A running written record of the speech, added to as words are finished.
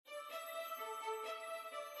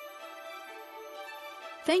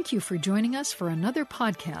Thank you for joining us for another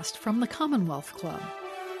podcast from the Commonwealth Club.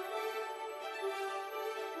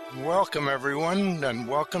 Welcome, everyone, and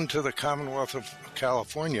welcome to the Commonwealth of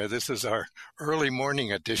California. This is our early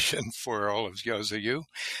morning edition for all of you.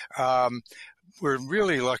 We're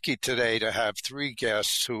really lucky today to have three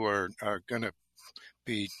guests who are going to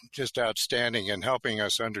be just outstanding in helping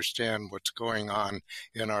us understand what's going on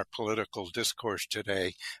in our political discourse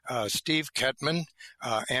today. Steve Ketman,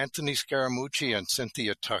 Anthony Scaramucci, and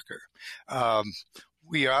Cynthia Tucker.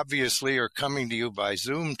 We obviously are coming to you by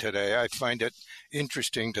Zoom today. I find it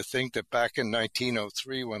interesting to think that back in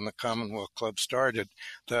 1903, when the Commonwealth Club started,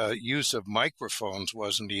 the use of microphones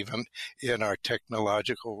wasn't even in our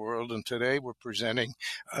technological world. And today we're presenting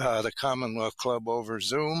the Commonwealth Club over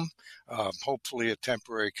Zoom, hopefully a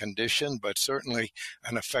temporary condition, but certainly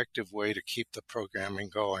an effective way to keep the programming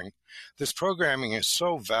going. This programming is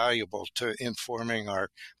so valuable to informing our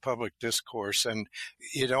public discourse, and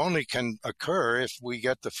it only can occur if we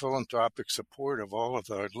get the philanthropic support of all of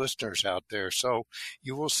our listeners out there. So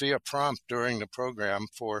you will see a prompt during the program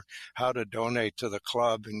for how to donate to the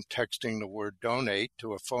club and texting the word donate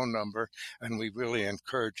to a phone number, and we really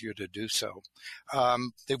encourage you to do so.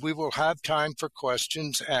 We will have time for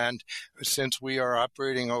questions, and since we are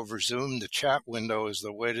operating over Zoom, the chat window is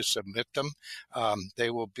the way to submit them. They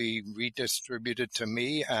will be redistributed to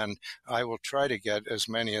me, and I will try to get as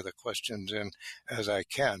many of the questions in as I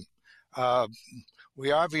can.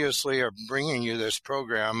 We obviously are bringing you this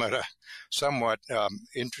program at a somewhat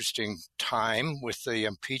interesting time with the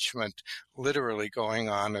impeachment literally going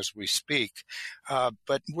on as we speak.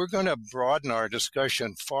 But we're going to broaden our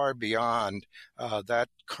discussion far beyond that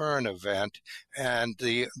current event. And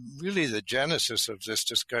the genesis of this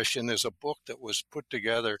discussion is a book that was put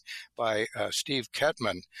together by Steve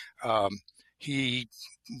Ketman. He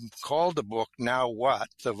called the book Now What?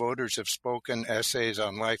 The Voters Have Spoken, Essays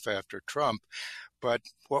on Life After Trump. But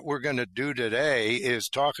what we're going to do today is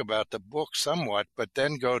talk about the book somewhat, but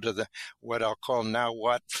then go to what I'll call Now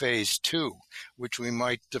What Phase 2, which we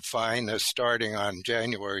might define as starting on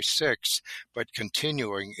January 6th, but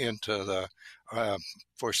continuing into the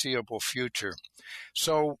foreseeable future.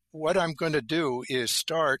 So what I'm going to do is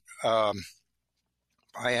start by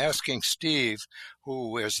asking Steve,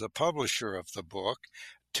 who is the publisher of the book,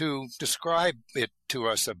 to describe it to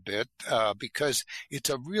us a bit, because it's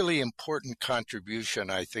a really important contribution,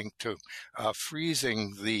 I think, to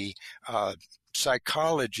freezing the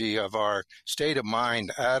psychology of our state of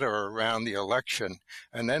mind at or around the election.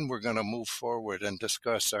 And then we're going to move forward and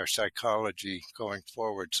discuss our psychology going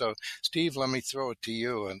forward. So, Steve, let me throw it to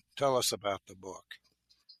you and tell us about the book.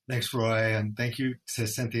 Thanks, Roy, and thank you to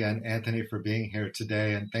Cynthia and Anthony for being here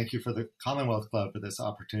today, and thank you for the Commonwealth Club for this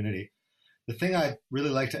opportunity. The thing I'd really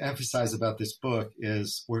like to emphasize about this book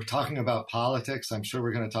is we're talking about politics. I'm sure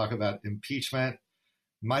we're going to talk about impeachment,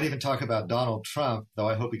 might even talk about Donald Trump, though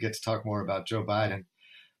I hope we get to talk more about Joe Biden.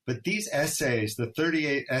 But these essays, the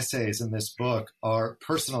 38 essays in this book, are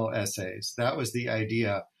personal essays. That was the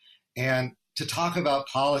idea. And to talk about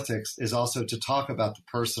politics is also to talk about the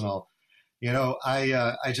personal. You know, I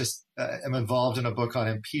just am involved in a book on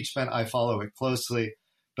impeachment. I follow it closely.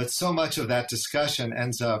 But so much of that discussion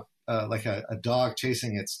ends up like a dog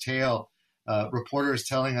chasing its tail. Reporters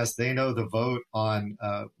telling us they know the vote on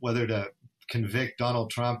whether to convict Donald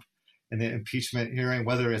Trump in the impeachment hearing,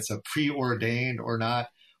 whether it's a preordained or not.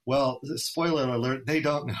 Well, spoiler alert, they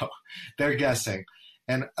don't know. They're guessing.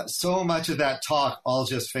 And so much of that talk all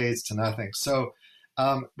just fades to nothing. So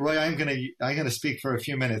Roy, I'm gonna speak for a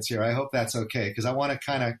few minutes here. I hope that's okay, because I want to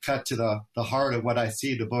kind of cut to the heart of what I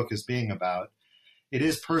see the book as being about. It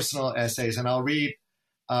is personal essays, and I'll read.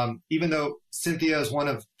 Even though Cynthia is one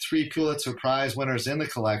of 3 Pulitzer Prize winners in the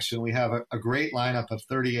collection, we have a great lineup of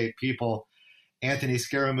 38 people. Anthony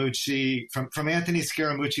Scaramucci, from Anthony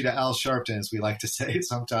Scaramucci to Al Sharpton, as we like to say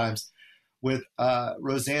sometimes, with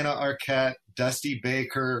Rosanna Arquette, Dusty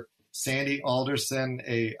Baker, Sandy Alderson,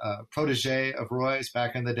 a protege of Roy's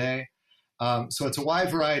back in the day. So it's a wide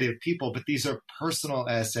variety of people, but these are personal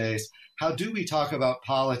essays. How do we talk about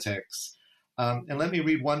politics? And let me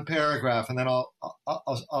read one paragraph, and then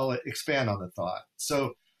I'll expand on the thought.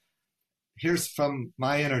 So here's from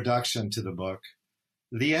my introduction to the book.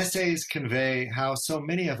 The essays convey how so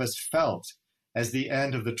many of us felt as the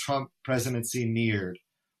end of the Trump presidency neared,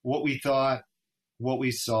 what we thought, what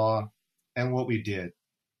we saw, and what we did.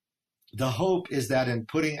 The hope is that in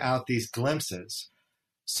putting out these glimpses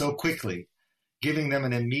so quickly, giving them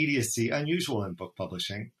an immediacy unusual in book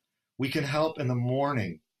publishing, we can help in the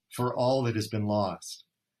mourning for all that has been lost,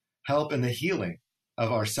 help in the healing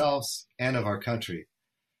of ourselves and of our country,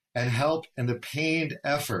 and help in the pained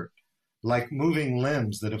effort like moving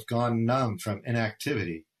limbs that have gone numb from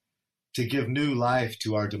inactivity, to give new life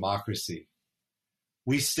to our democracy.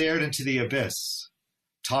 We stared into the abyss,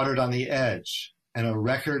 tottered on the edge, and a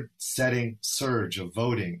record-setting surge of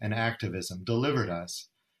voting and activism delivered us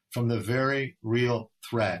from the very real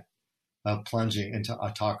threat of plunging into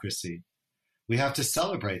autocracy. We have to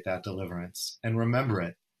celebrate that deliverance and remember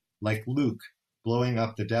it, like Luke blowing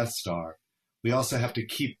up the Death Star. We also have to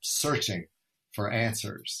keep searching for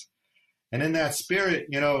answers. And in that spirit,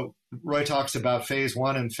 Roy talks about phase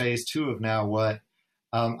 1 and phase 2 of Now What.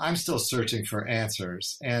 I'm still searching for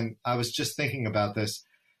answers. And I was just thinking about this.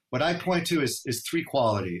 What I point to is 3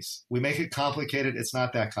 qualities. We make it complicated. It's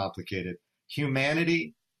not that complicated.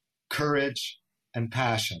 Humanity, courage, and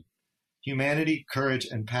passion. Humanity, courage,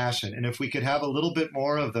 and passion. And if we could have a little bit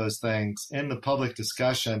more of those things in the public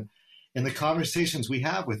discussion, in the conversations we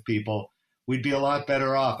have with people, we'd be a lot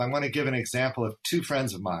better off. I want to give an example of 2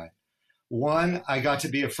 friends of mine. One I got to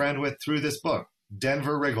be a friend with through this book.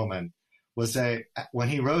 Denver Riggleman when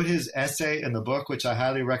he wrote his essay in the book, which I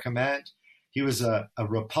highly recommend, he was a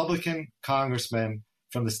Republican congressman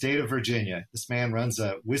from the state of Virginia. This man runs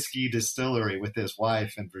a whiskey distillery with his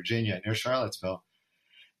wife in Virginia near Charlottesville.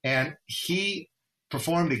 And he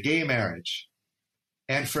performed a gay marriage.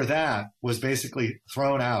 And for that was basically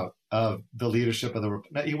thrown out of the leadership of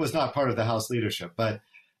he was not part of the House leadership, but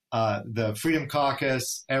the Freedom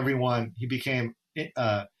Caucus, everyone, he became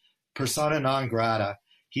persona non grata.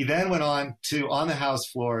 He then went on the House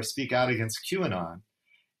floor, speak out against QAnon.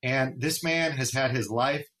 And this man has had his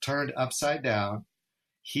life turned upside down.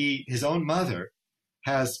 His own mother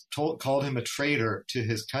has called him a traitor to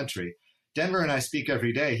his country. Denver and I speak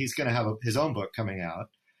every day. He's going to have his own book coming out.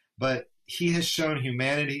 But he has shown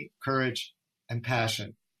humanity, courage, and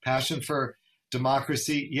passion. Passion for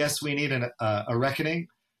democracy. Yes, we need a reckoning.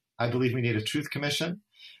 I believe we need a truth commission.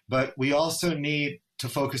 But we also need to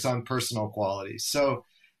focus on personal qualities. So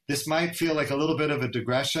this might feel like a little bit of a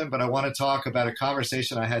digression, but I want to talk about a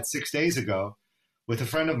conversation I had 6 days ago with a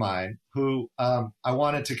friend of mine who I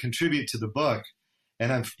wanted to contribute to the book.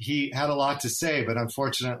 And he had a lot to say, but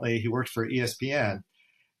unfortunately he worked for ESPN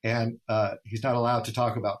and he's not allowed to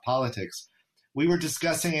talk about politics. We were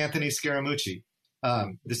discussing Anthony Scaramucci.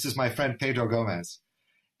 This is my friend Pedro Gomez.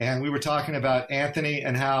 And we were talking about Anthony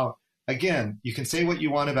and how, again, you can say what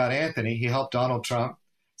you want about Anthony. He helped Donald Trump.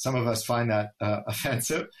 Some of us find that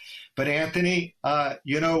offensive. But Anthony,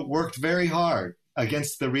 worked very hard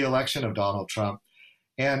against the reelection of Donald Trump.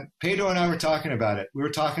 And Pedro and I were talking about it. We were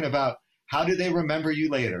talking about, how do they remember you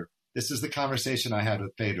later? This is the conversation I had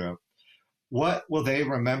with Pedro. What will they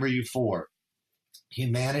remember you for?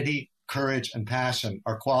 Humanity, courage, and passion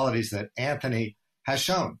are qualities that Anthony has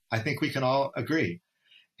shown. I think we can all agree.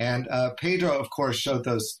 And Pedro, of course, showed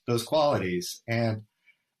those qualities. And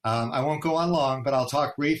I won't go on long, but I'll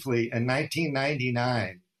talk briefly. In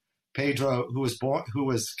 1999, Pedro, who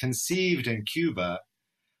was conceived in Cuba,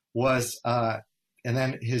 and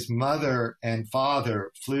then his mother and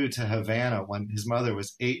father flew to Havana when his mother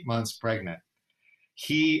was 8 months pregnant.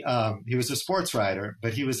 He was a sports writer,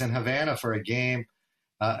 but he was in Havana for a game.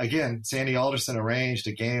 Again, Sandy Alderson arranged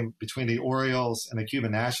a game between the Orioles and the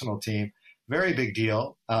Cuban national team. Very big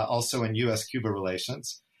deal, also in U.S.-Cuba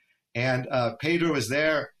relations. And Pedro was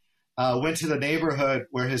there, went to the neighborhood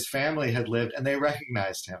where his family had lived, and they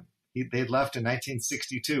recognized him. They'd left in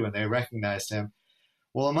 1962, and they recognized him.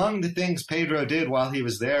 Well, among the things Pedro did while he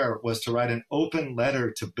was there was to write an open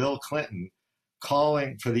letter to Bill Clinton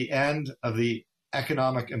calling for the end of the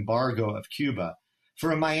economic embargo of Cuba.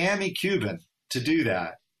 For a Miami Cuban to do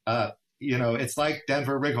that, it's like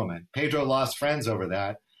Denver Riggleman. Pedro lost friends over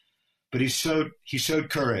that, but he showed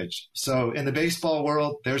courage. So in the baseball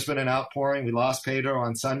world, there's been an outpouring. We lost Pedro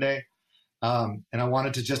on Sunday, and I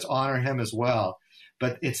wanted to just honor him as well.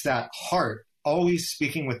 But it's that heart, always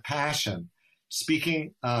speaking with passion,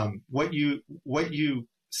 speaking what you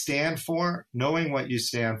stand for, knowing what you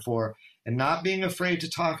stand for, and not being afraid to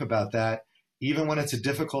talk about that, even when it's a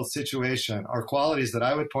difficult situation, are qualities that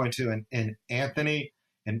I would point to in Anthony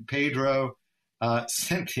and Pedro,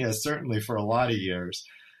 Cynthia, certainly for a lot of years.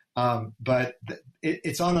 But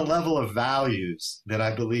it's on the level of values that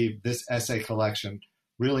I believe this essay collection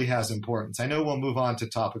really has importance. I know we'll move on to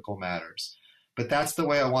topical matters, but that's the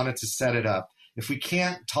way I wanted to set it up. If we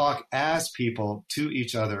can't talk as people to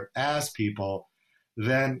each other as people,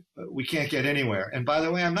 then we can't get anywhere. And by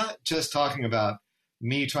the way, I'm not just talking about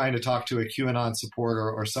me trying to talk to a QAnon supporter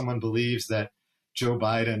or someone believes that Joe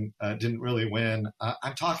Biden didn't really win.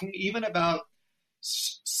 I'm talking even about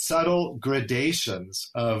subtle gradations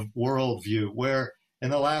of worldview, where in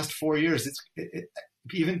the last 4 years,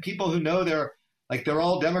 even people who know they're like they're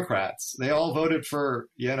all Democrats. They all voted for,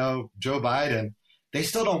 Joe Biden. They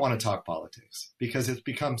still don't want to talk politics because it's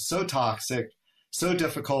become so toxic, so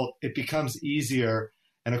difficult. It becomes easier.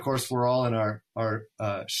 And of course, we're all in our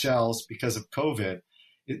shells because of COVID.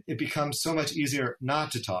 It becomes so much easier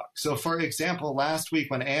not to talk. So, for example, last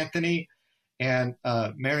week when Anthony and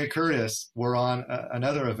Mary Curtis were on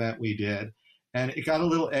another event we did, and it got a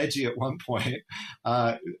little edgy at one point.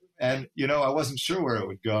 And, I wasn't sure where it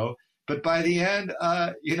would go. But by the end,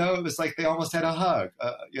 it was like they almost had a hug,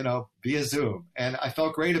 via Zoom. And I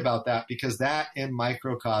felt great about that because that in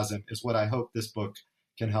microcosm is what I hope this book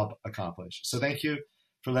can help accomplish. So thank you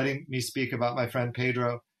for letting me speak about my friend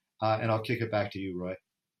Pedro. And I'll kick it back to you, Roy.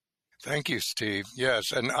 Thank you, Steve.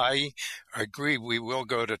 Yes, and I agree we will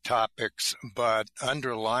go to topics, but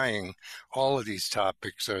underlying all of these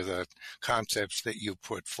topics are the concepts that you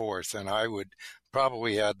put forth. And I would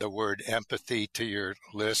probably add the word empathy to your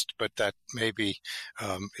list, but that maybe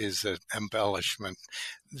is an embellishment.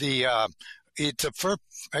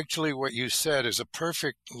 Actually, what you said is a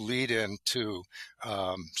perfect lead-in to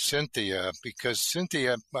Cynthia, because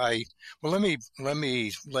Cynthia, let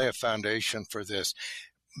me lay a foundation for this.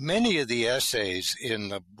 Many of the essays in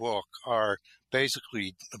the book are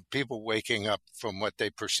basically people waking up from what they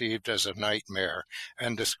perceived as a nightmare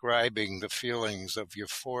and describing the feelings of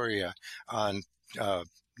euphoria on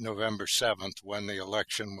November 7th when the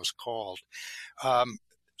election was called.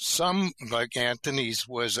 Some, like Anthony's,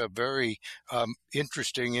 was a very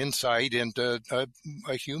interesting insight into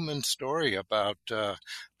a human story about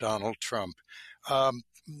Donald Trump.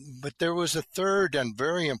 But there was a third and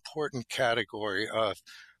very important category of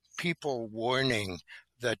people warning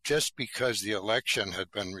that just because the election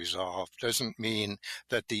had been resolved doesn't mean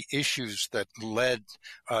that the issues that led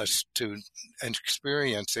us to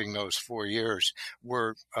experiencing those 4 years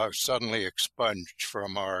were suddenly expunged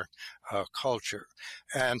from our culture.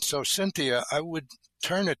 And so, Cynthia, I would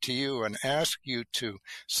turn it to you and ask you to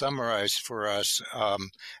summarize for us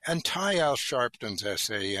and tie Al Sharpton's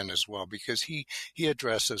essay in as well, because he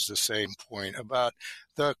addresses the same point about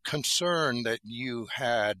the concern that you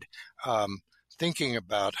had thinking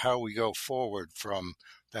about how we go forward from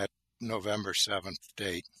that November 7th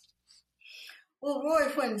date. Well, Roy,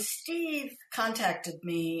 when Steve contacted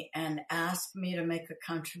me and asked me to make a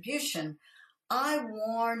contribution, I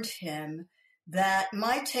warned him that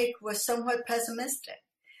my take was somewhat pessimistic,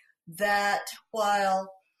 that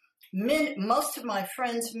while most of my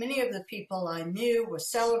friends, many of the people I knew were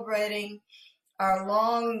celebrating our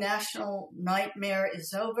long national nightmare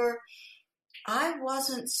is over, I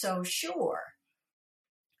wasn't so sure,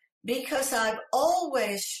 because I've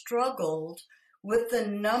always struggled with the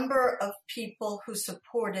number of people who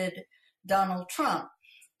supported Donald Trump.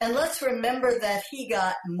 And let's remember that he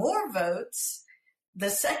got more votes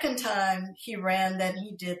the second time he ran than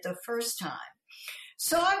he did the first time.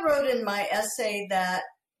 So I wrote in my essay that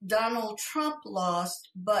Donald Trump lost,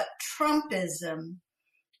 but Trumpism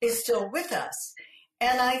is still with us.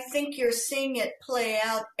 And I think you're seeing it play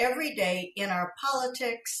out every day in our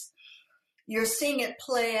politics. You're seeing it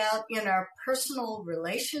play out in our personal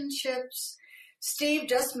relationships. Steve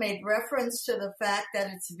just made reference to the fact that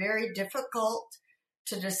it's very difficult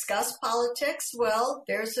to discuss politics. Well,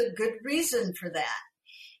 there's a good reason for that.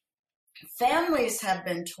 Families have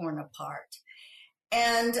been torn apart.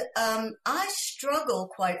 And I struggle,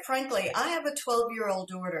 quite frankly. I have a 12-year-old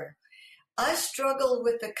daughter. I struggle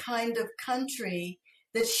with the kind of country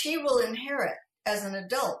that she will inherit as an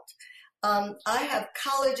adult. I have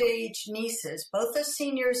college-age nieces, both are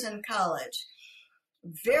seniors in college,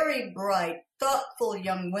 very bright, thoughtful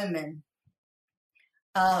young women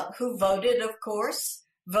who voted, of course,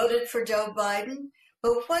 voted for Joe Biden.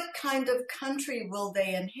 But what kind of country will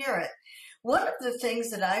they inherit? One of the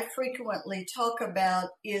things that I frequently talk about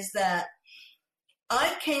is that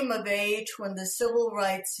I came of age when the civil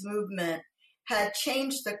rights movement had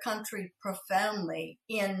changed the country profoundly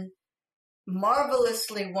in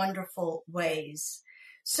marvelously wonderful ways.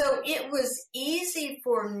 So it was easy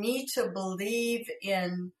for me to believe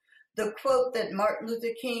in the quote that Martin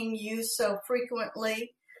Luther King used so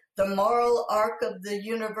frequently: the moral arc of the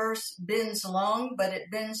universe bends long, but it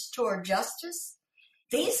bends toward justice.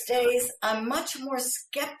 These days, I'm much more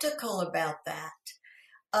skeptical about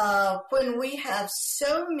that. When we have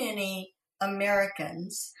so many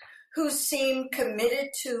Americans who seem committed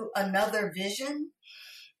to another vision,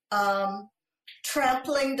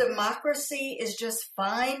 trampling democracy is just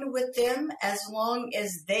fine with them as long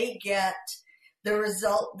as they get the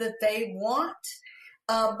result that they want.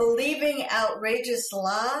 Believing outrageous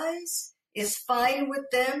lies is fine with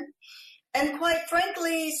them. And quite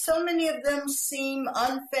frankly, so many of them seem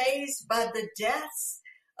unfazed by the deaths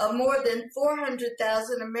of more than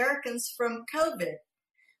 400,000 Americans from COVID.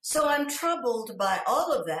 So I'm troubled by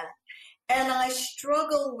all of that. And I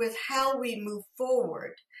struggle with how we move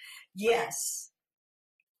forward. Yes.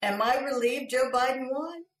 Am I relieved Joe Biden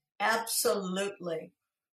won? Absolutely.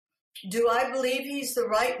 Do I believe he's the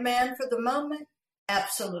right man for the moment?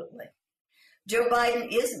 Absolutely. Joe Biden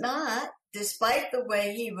is not, despite the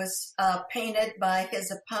way he was painted by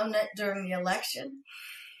his opponent during the election.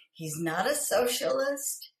 He's not a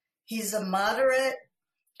socialist. He's a moderate.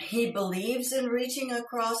 He believes in reaching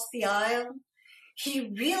across the aisle.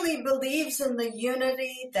 He really believes in the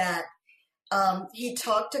unity that he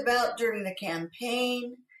talked about during the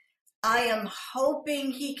campaign. I am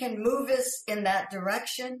hoping he can move us in that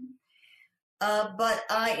direction, but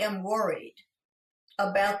I am worried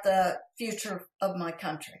about the future of my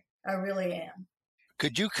country. I really am.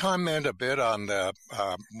 Could you comment a bit on the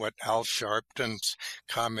what Al Sharpton's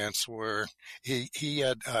comments were? He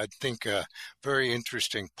had, I think, a very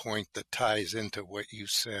interesting point that ties into what you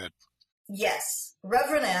said. Yes.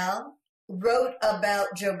 Reverend Al wrote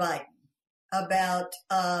about Joe Biden, about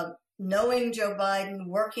knowing Joe Biden,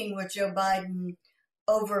 working with Joe Biden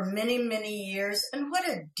over many, many years, and what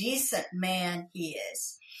a decent man he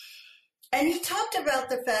is. And he talked about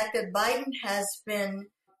the fact that Biden has been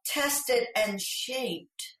tested and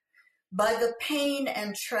shaped by the pain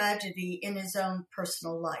and tragedy in his own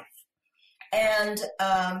personal life. And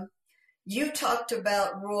you talked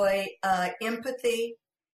about, Roy, empathy.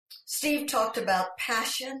 Steve talked about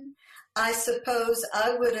passion. I suppose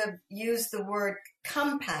I would have used the word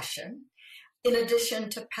compassion in addition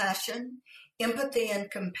to passion. Empathy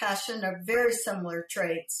and compassion are very similar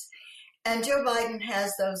traits. And Joe Biden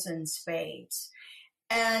has those in spades.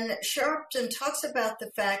 And Sharpton talks about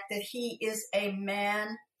the fact that he is a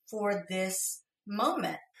man for this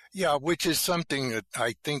moment. Yeah, which is something that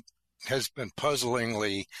I think has been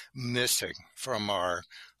puzzlingly missing from our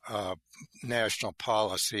national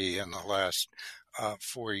policy in the last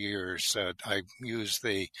 4 years. I use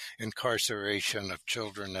the incarceration of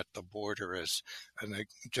children at the border as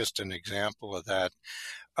just an example of that.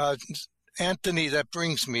 Anthony, that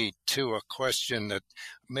brings me to a question that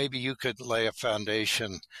maybe you could lay a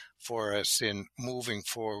foundation for us in moving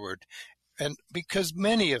forward. And because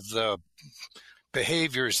many of the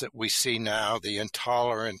behaviors that we see now, the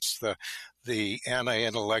intolerance, the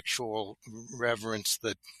anti-intellectual reverence,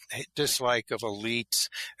 the dislike of elites,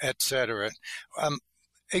 etc.,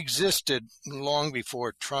 existed long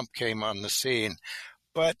before Trump came on the scene.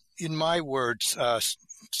 But in my words,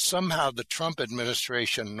 somehow the Trump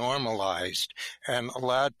administration normalized and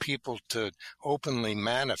allowed people to openly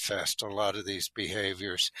manifest a lot of these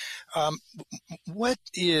behaviors. What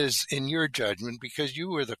is, in your judgment, because you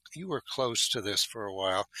were close to this for a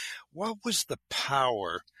while, what was the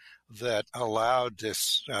power that allowed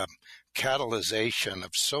this catalyzation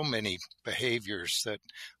of so many behaviors that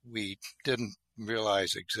we didn't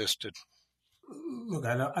realize existed? Look,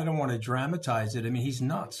 I don't want to dramatize it. I mean, he's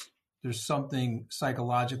nuts. There's something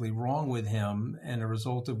psychologically wrong with him, and a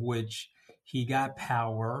result of which he got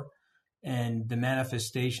power, and the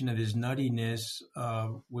manifestation of his nuttiness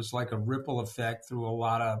was like a ripple effect through a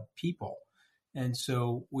lot of people. And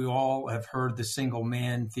so we all have heard the single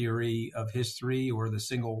man theory of history or the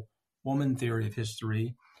single woman theory of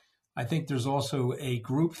history. I think there's also a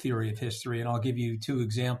group theory of history, and I'll give you two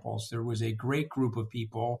examples. There was a great group of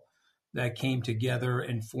people that came together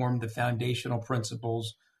and formed the foundational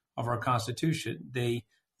principles of our Constitution. They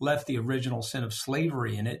left the original sin of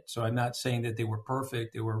slavery in it. So I'm not saying that they were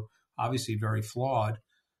perfect. They were obviously very flawed,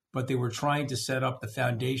 but they were trying to set up the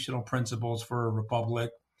foundational principles for a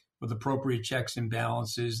republic with appropriate checks and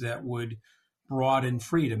balances that would broaden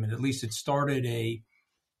freedom. And at least it started a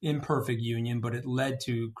imperfect union, but it led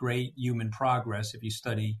to great human progress if you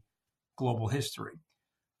study global history.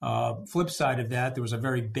 Flip side of that, there was a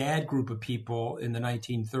very bad group of people in the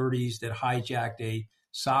 1930s that hijacked a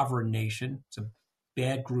sovereign nation. It's a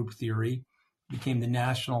bad group theory. Became the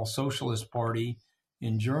National Socialist Party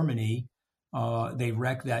in Germany. They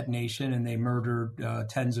wrecked that nation and they murdered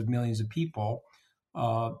tens of millions of people.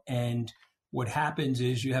 And what happens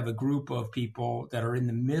is you have a group of people that are in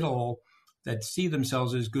the middle that see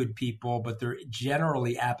themselves as good people, but they're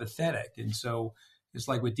generally apathetic. And so it's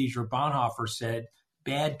like what Dietrich Bonhoeffer said,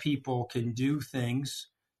 bad people can do things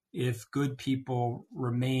if good people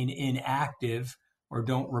remain inactive or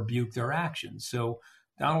don't rebuke their actions. So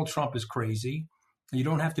Donald Trump is crazy. You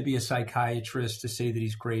don't have to be a psychiatrist to say that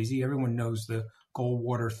he's crazy. Everyone knows the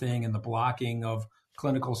Goldwater thing and the blocking of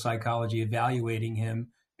clinical psychology evaluating him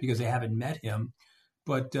because they haven't met him.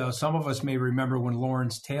 but some of us may remember when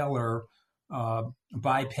Lawrence Taylor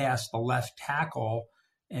bypassed the left tackle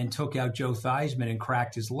and took out Joe Theismann and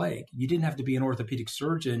cracked his leg. You didn't have to be an orthopedic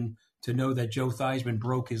surgeon to know that Joe Theismann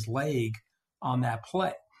broke his leg on that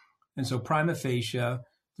play. And so prima facie,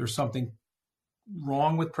 there's something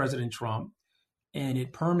wrong with President Trump, and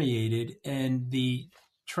it permeated. And the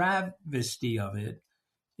travesty of it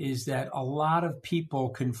is that a lot of people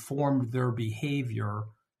conformed their behavior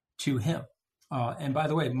to him. And by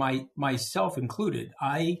the way, myself included,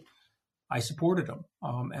 I supported him.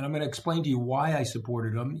 And I'm going to explain to you why I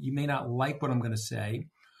supported him. You may not like what I'm going to say,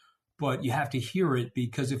 but you have to hear it,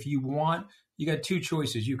 because if you want, you got two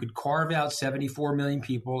choices. You could carve out 74 million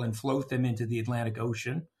people and float them into the Atlantic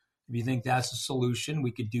Ocean. If you think that's a solution,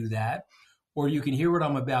 we could do that. Or you can hear what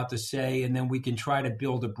I'm about to say, and then we can try to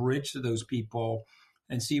build a bridge to those people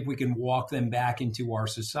and see if we can walk them back into our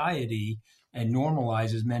society and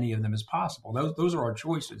normalize as many of them as possible. Those are our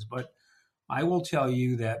choices. But I will tell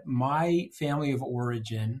you that my family of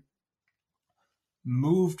origin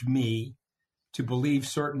moved me to believe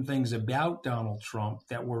certain things about Donald Trump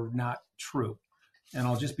that were not true. And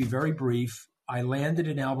I'll just be very brief. I landed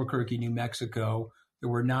in Albuquerque, New Mexico. There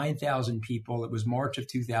were 9,000 people. It was March of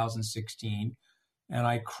 2016. And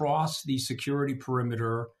I crossed the security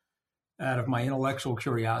perimeter out of my intellectual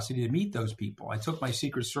curiosity to meet those people. I took my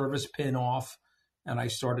Secret Service pin off and I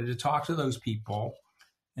started to talk to those people.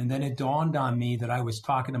 And then it dawned on me that I was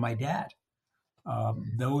talking to my dad.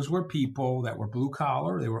 Those were people that were blue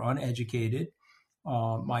collar. They were uneducated.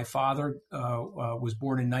 My father was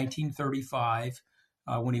born in 1935.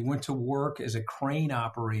 When he went to work as a crane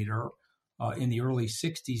operator in the early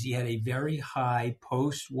 60s, he had a very high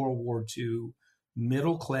post-World War II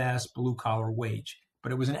middle-class blue-collar wage.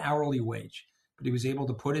 But it was an hourly wage. But he was able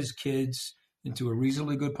to put his kids into a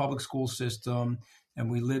reasonably good public school system, and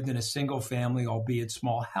we lived in a single-family, albeit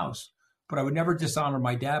small house. But I would never dishonor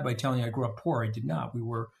my dad by telling you I grew up poor. I did not. We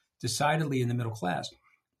were decidedly in the middle class.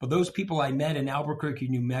 But those people I met in Albuquerque,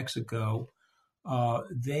 New Mexico,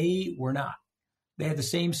 they were not. They had the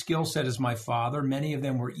same skill set as my father. Many of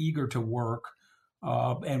them were eager to work.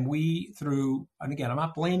 And again, I'm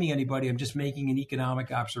not blaming anybody. I'm just making an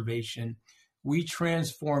economic observation. We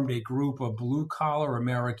transformed a group of blue-collar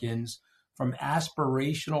Americans from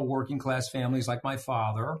aspirational working-class families like my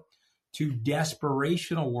father to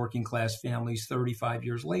desperational working-class families 35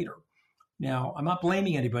 years later. Now, I'm not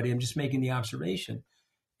blaming anybody. I'm just making the observation.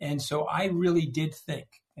 And so I really did think,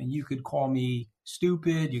 and you could call me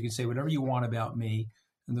stupid, you can say whatever you want about me,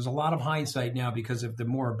 and there's a lot of hindsight now because of the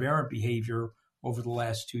more aberrant behavior over the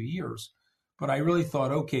last 2 years. But I really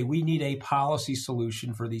thought, okay, we need a policy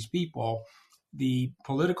solution for these people. The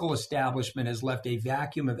political establishment has left a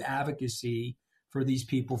vacuum of advocacy for these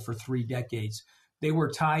people for 3 decades. They were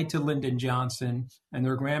tied to Lyndon Johnson, and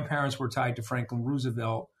their grandparents were tied to Franklin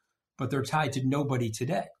Roosevelt, but they're tied to nobody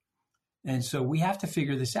today. And so we have to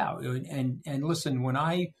figure this out. And listen, when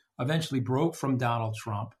I eventually broke from Donald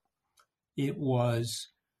Trump, it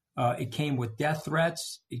came with death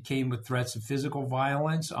threats. It came with threats of physical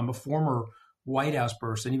violence. I'm a former White House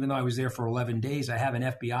person. Even though I was there for 11 days, I have an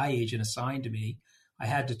FBI agent assigned to me. I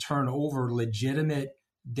had to turn over legitimate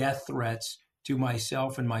death threats to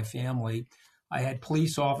myself and my family. I had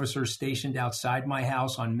police officers stationed outside my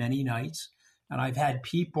house on many nights. And I've had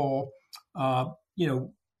people,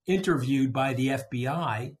 interviewed by the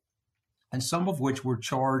FBI, and some of which were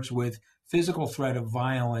charged with physical threat of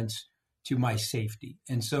violence to my safety.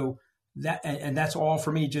 And so that's all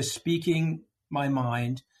for me, just speaking my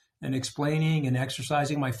mind and explaining and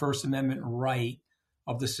exercising my First Amendment right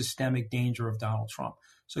of the systemic danger of Donald Trump.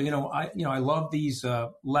 So, I love these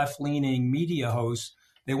left-leaning media hosts.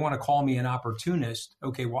 They want to call me an opportunist.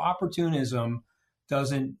 Okay, well, opportunism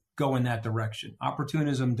doesn't go in that direction.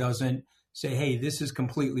 Opportunism doesn't say, hey, this is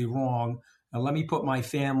completely wrong, and let me put my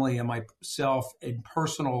family and myself in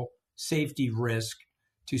personal safety risk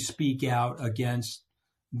to speak out against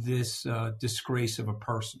this disgrace of a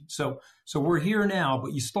person. So we're here now,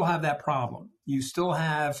 but you still have that problem. You still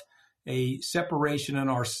have a separation in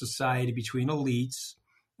our society between elites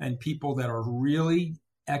and people that are really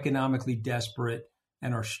economically desperate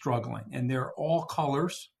and are struggling. And they're all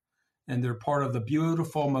colors, and they're part of the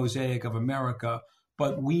beautiful mosaic of America,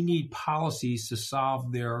 but we need policies to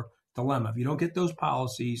solve their dilemma. If you don't get those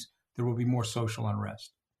policies, there will be more social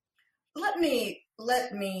unrest. Let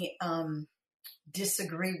me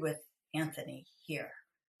disagree with Anthony here.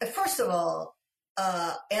 First of all,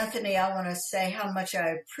 Anthony, I want to say how much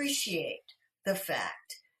I appreciate the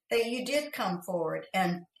fact that you did come forward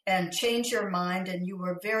and change your mind, and you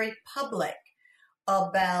were very public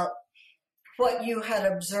about what you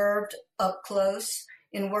had observed up close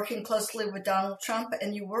in working closely with Donald Trump,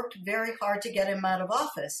 and you worked very hard to get him out of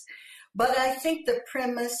office. But I think the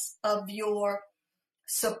premise of your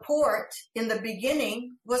support in the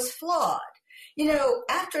beginning was flawed.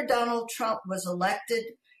 After Donald Trump was elected,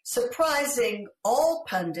 surprising all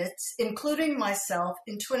pundits, including myself,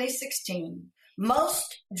 in 2016,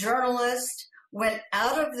 most journalists went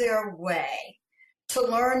out of their way to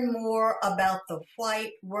learn more about the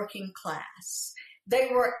white working class. They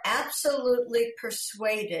were absolutely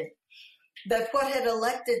persuaded that what had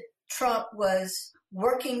elected Trump was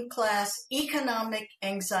working class economic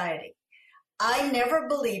anxiety. I never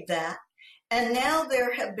believed that. And now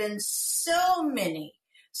there have been so many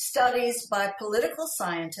studies by political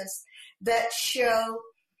scientists that show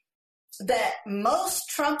that most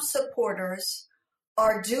Trump supporters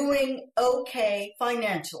are doing okay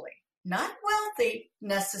financially. Not wealthy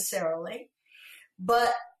necessarily,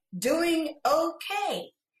 but doing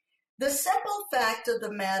okay. The simple fact of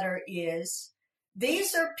the matter is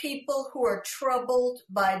these are people who are troubled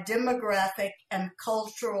by demographic and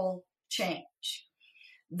cultural change.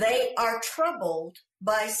 They are troubled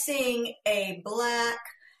by seeing a Black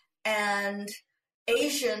and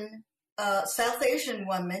Asian, South Asian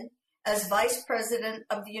woman as Vice President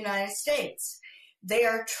of the United States. They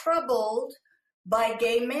are troubled by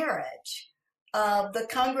gay marriage, the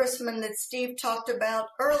congressman that Steve talked about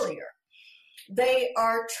earlier. They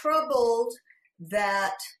are troubled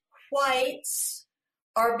that whites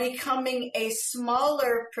are becoming a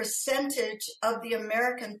smaller percentage of the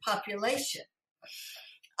American population.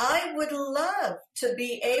 I would love to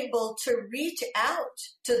be able to reach out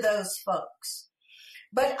to those folks,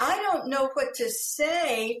 but I don't know what to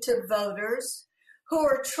say to voters who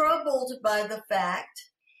are troubled by the fact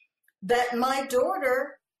that my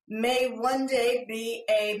daughter may one day be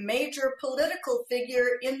a major political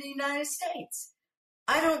figure in the United States.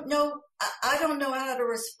 I don't know how to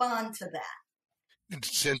respond to that. And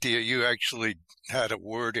Cynthia, you actually had a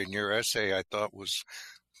word in your essay I thought was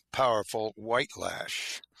powerful, white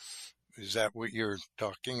lash. Is that what you're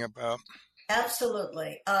talking about?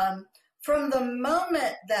 Absolutely. From the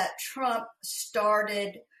moment that Trump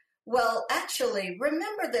started, well, actually,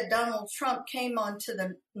 remember that Donald Trump came onto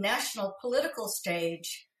the national political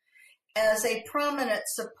stage as a prominent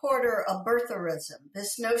supporter of birtherism,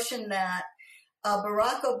 this notion that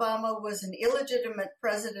Barack Obama was an illegitimate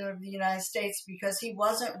president of the United States because he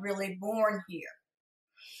wasn't really born here.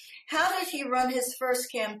 How did he run his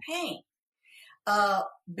first campaign?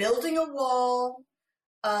 Building a wall,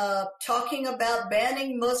 talking about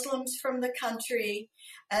banning Muslims from the country,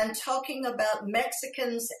 and talking about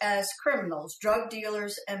Mexicans as criminals, drug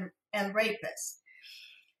dealers, and rapists.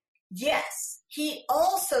 Yes, he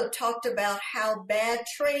also talked about how bad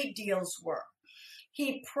trade deals were.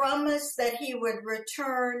 He promised that he would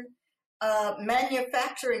return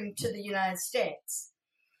manufacturing to the United States.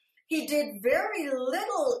 He did very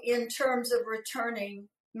little in terms of returning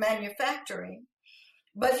manufacturing,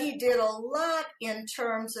 but he did a lot in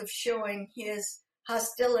terms of showing his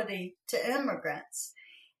hostility to immigrants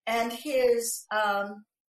and his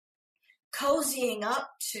cozying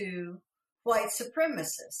up to white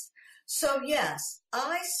supremacists. So yes,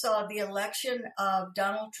 I saw the election of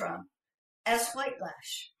Donald Trump as white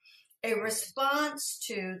lash, a response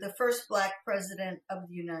to the first Black president of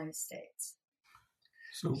the United States.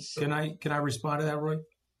 So can I respond to that, Roy?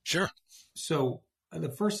 Sure. So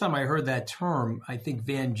the first time I heard that term, I think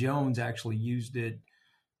Van Jones actually used it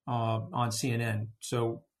on CNN.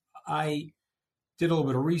 So I did a little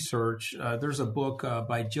bit of research. There's a book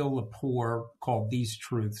by Jill Lepore called These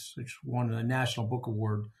Truths, which won a National Book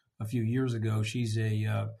Award a few years ago. She's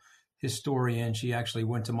a historian. She actually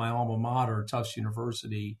went to my alma mater, Tufts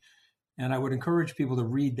University. And I would encourage people to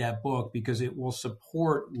read that book because it will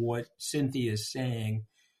support what Cynthia is saying.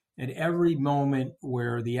 At every moment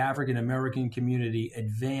where the African American community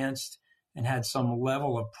advanced and had some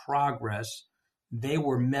level of progress, they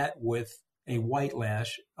were met with a white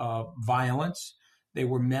lash of violence. They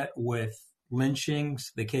were met with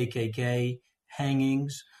lynchings, the KKK,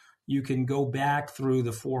 hangings. You can go back through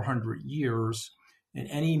the 400 years, and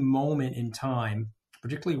any moment in time,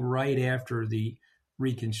 particularly right after the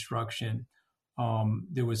Reconstruction,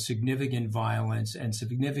 there was significant violence and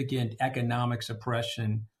significant economic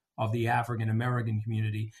suppression of the African American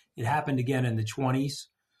community. It happened again in the 1920s.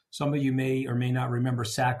 Some of you may or may not remember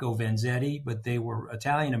Sacco Vanzetti, but they were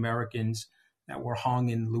Italian Americans that were hung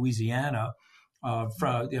in Louisiana.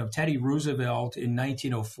 Teddy Roosevelt in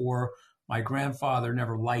 1904, my grandfather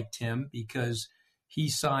never liked him because he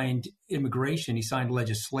signed immigration. He signed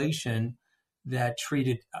legislation that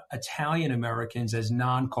treated Italian Americans as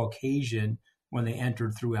non-Caucasian when they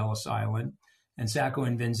entered through Ellis Island. And Sacco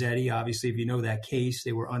and Vanzetti, obviously, if you know that case,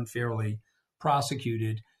 they were unfairly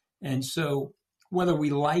prosecuted. And so whether we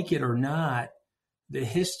like it or not, the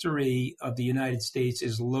history of the United States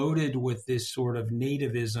is loaded with this sort of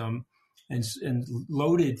nativism and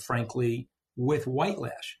loaded, frankly, with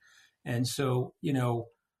whitelash. And so,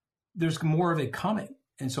 there's more of it coming.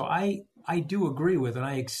 And so I do agree with and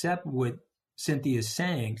I accept what Cynthia's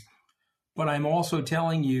saying, but I'm also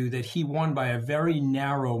telling you that he won by a very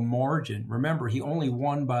narrow margin. Remember, he only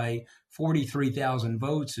won by 43,000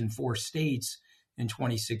 votes in 4 states in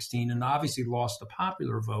 2016 and obviously lost the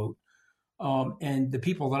popular vote. And the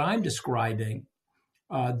people that I'm describing,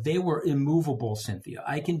 they were immovable, Cynthia.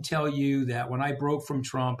 I can tell you that when I broke from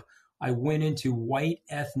Trump, I went into white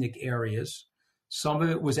ethnic areas. Some of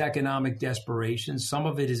it was economic desperation. Some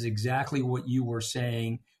of it is exactly what you were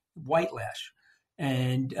saying, whitelash.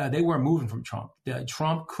 And they weren't moving from Trump.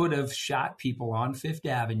 Trump could have shot people on Fifth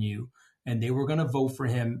Avenue, and they were going to vote for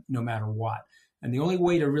him no matter what. And the only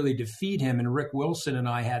way to really defeat him, and Rick Wilson and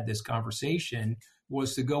I had this conversation,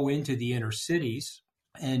 was to go into the inner cities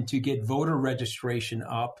and to get voter registration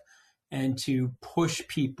up and to push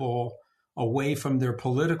people away from their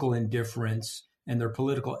political indifference and their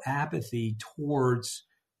political apathy towards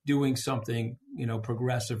doing something,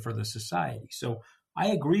 progressive for the society. So I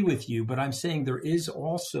agree with you, but I'm saying there is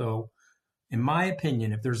also, in my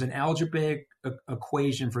opinion, if there's an algebraic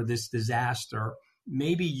equation for this disaster,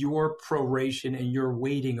 maybe your proration and your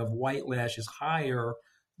weighting of whitelash is higher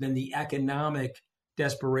than the economic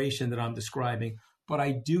desperation that I'm describing. But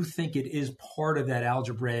I do think it is part of that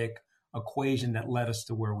algebraic equation that led us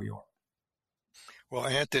to where we are. Well,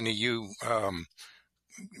 Anthony, you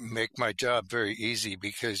make my job very easy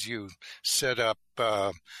because you set up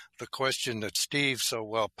the question that Steve so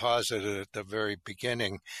well posited at the very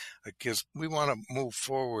beginning, because we want to move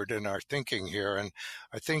forward in our thinking here. And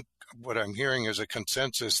I think what I'm hearing is a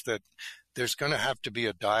consensus that there's going to have to be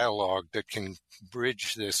a dialogue that can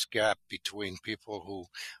bridge this gap between people who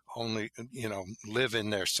only, live in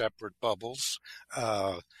their separate bubbles.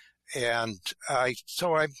 And I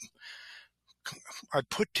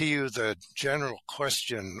put to you the general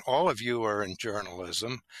question. All of you are in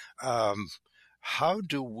journalism. How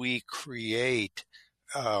do we create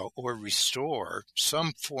or restore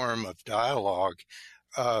some form of dialogue,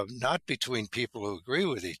 not between people who agree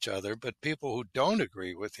with each other, but people who don't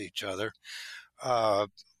agree with each other?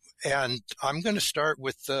 And I'm going to start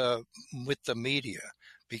with the media,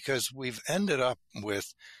 because we've ended up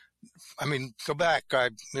with, go back,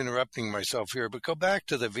 I'm interrupting myself here, but go back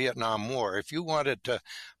to the Vietnam War. If you wanted to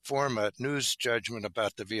form a news judgment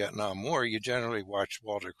about the Vietnam War, you generally watched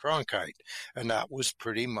Walter Cronkite, and that was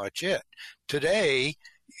pretty much it. Today,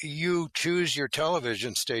 you choose your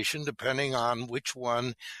television station depending on which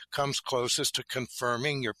one comes closest to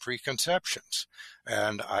confirming your preconceptions.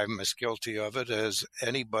 And I'm as guilty of it as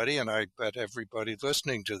anybody, and I bet everybody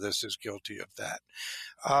listening to this is guilty of that.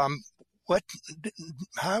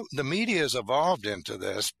 How the media has evolved into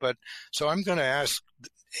this, but so I'm going to ask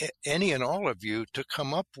any and all of you to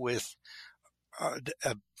come up with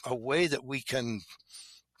a way that we can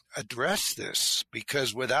address this,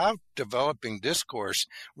 because without developing discourse,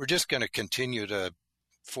 we're just going to continue to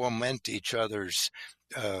foment each other's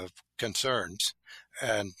concerns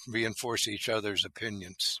and reinforce each other's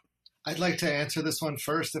opinions. I'd like to answer this one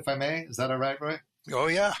first, if I may. Is that all right, Roy? Oh,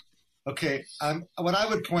 yeah. Okay. What I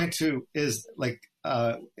would point to is,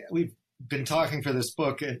 we've been talking for this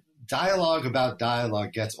book, dialogue about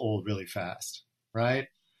dialogue gets old really fast, right?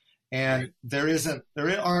 And there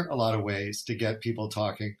aren't a lot of ways to get people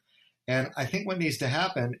talking. And I think what needs to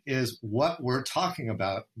happen is what we're talking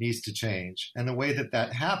about needs to change. And the way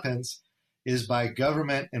that happens is by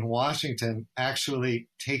government in Washington actually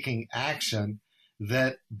taking action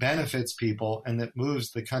that benefits people and that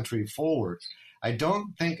moves the country forward. I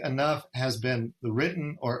don't think enough has been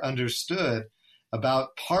written or understood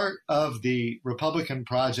about part of the Republican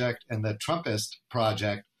project and the Trumpist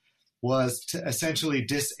project was to essentially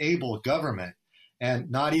disable government and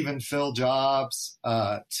not even fill jobs,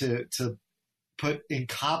 to put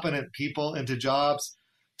incompetent people into jobs,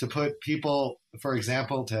 to put people, for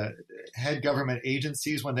example, to head government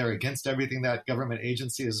agencies when they're against everything that government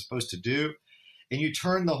agency is supposed to do. And you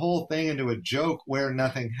turn the whole thing into a joke where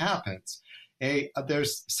nothing happens.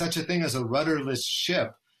 There's such a thing as a rudderless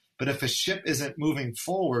ship, but if a ship isn't moving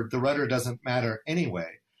forward, the rudder doesn't matter anyway.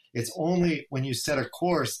 It's only when you set a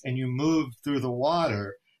course and you move through the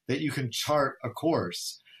water that you can chart a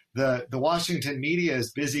course. The Washington media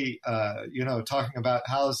is busy, talking about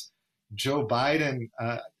how's Joe Biden.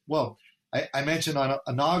 I mentioned on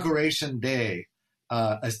Inauguration Day,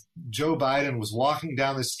 as Joe Biden was walking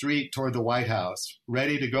down the street toward the White House,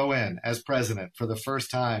 ready to go in as president for the first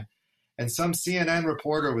time. And some CNN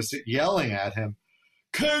reporter was yelling at him,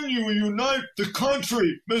 "Can you unite the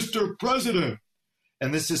country, Mr. President?"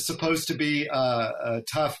 And this is supposed to be a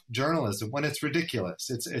tough journalism when it's ridiculous.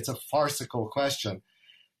 It's a farcical question.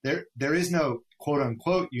 There is no quote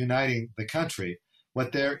unquote uniting the country.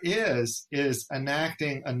 What there is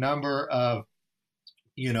enacting a number of,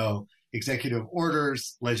 executive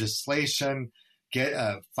orders, legislation,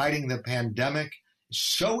 fighting the pandemic,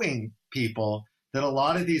 showing people that a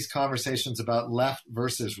lot of these conversations about left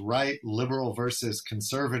versus right, liberal versus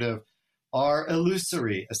conservative, are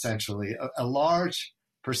illusory, essentially. A large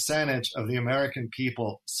percentage of the American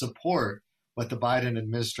people support what the Biden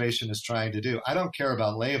administration is trying to do. I don't care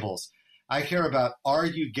about labels. I care about, are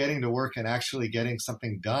you getting to work and actually getting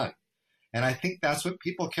something done? And I think that's what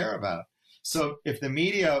people care about. So if the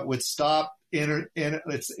media would stop, I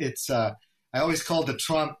always called the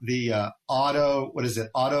Trump the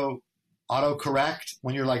autocorrect,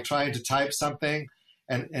 when you're like trying to type something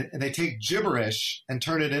and they take gibberish and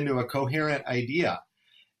turn it into a coherent idea.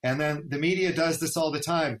 And then the media does this all the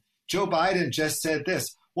time. Joe Biden just said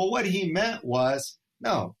this. Well, what he meant was,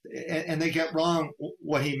 no, and they get wrong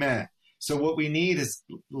what he meant. So what we need is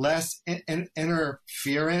less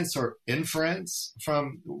interference or inference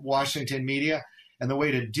from Washington media. And the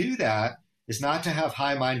way to do that is not to have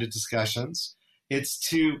high-minded discussions. It's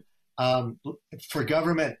to for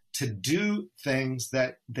government to do things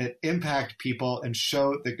that impact people and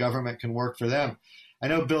show that government can work for them. I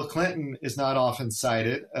know Bill Clinton is not often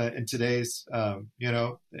cited in today's,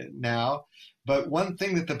 now. But one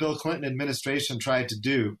thing that the Bill Clinton administration tried to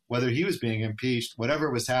do, whether he was being impeached,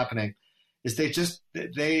 whatever was happening, is they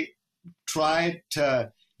tried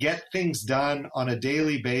to get things done on a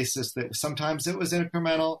daily basis that sometimes it was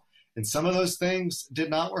incremental, and some of those things did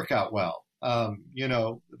not work out well.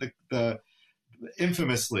 The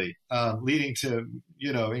infamously leading to,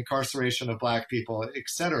 incarceration of Black people, et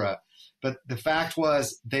cetera. But the fact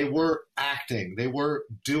was they were acting, they were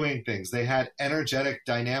doing things. They had energetic,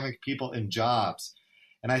 dynamic people in jobs.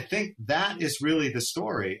 And I think that is really the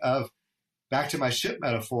story of, back to my ship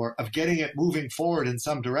metaphor, of getting it moving forward in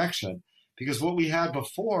some direction. Because what we had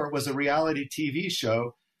before was a reality TV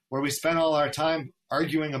show where we spent all our time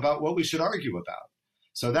arguing about what we should argue about.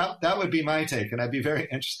 So that would be my take. And I'd be very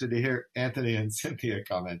interested to hear Anthony and Cynthia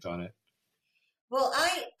comment on it. Well,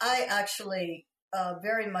 I actually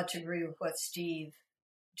very much agree with what Steve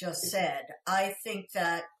just said. I think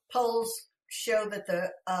that polls show that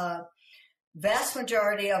the vast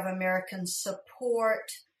majority of Americans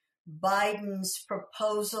support Biden's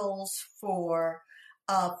proposals for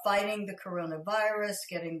fighting the coronavirus,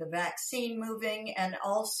 getting the vaccine moving, and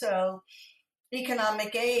also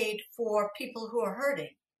economic aid for people who are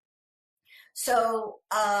hurting. So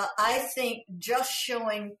I think just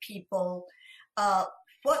showing people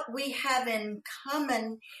what we have in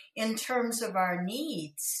common in terms of our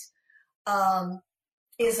needs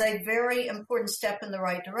is a very important step in the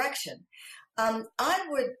right direction. I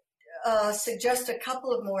would suggest a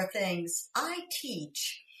couple of more things. I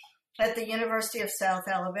teach at the University of South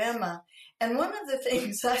Alabama, and one of the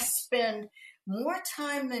things I spend more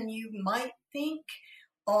time than you might think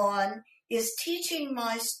on is teaching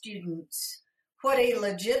my students what a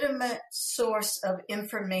legitimate source of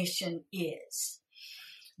information is.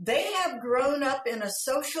 They have grown up in a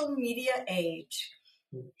social media age.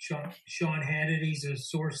 Sean Hannity's a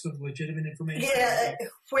source of legitimate information? Yeah,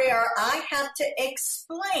 where I have to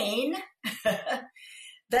explain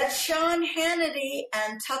that Sean Hannity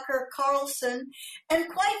and Tucker Carlson, and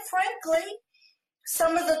quite frankly,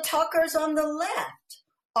 some of the talkers on the left,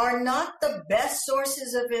 are not the best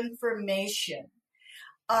sources of information.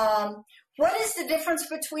 What is the difference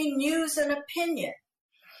between news and opinion?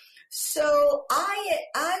 So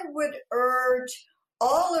I would urge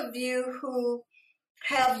all of you who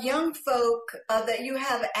have young folk that you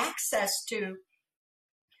have access to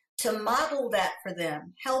model that for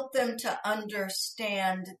them, help them to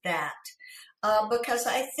understand that, because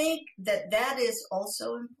I think that is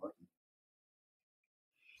also important.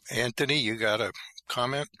 Anthony, you got a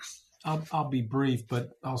comment? I'll be brief,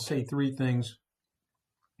 but I'll say three things.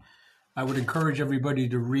 I would encourage everybody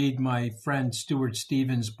to read my friend Stuart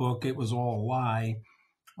Stevens' book, It Was All a Lie,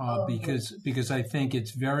 because I think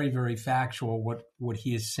it's very, very factual what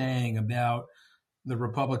he is saying about the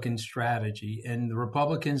Republican strategy. And the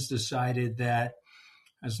Republicans decided that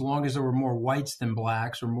as long as there were more whites than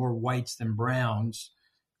blacks or more whites than browns,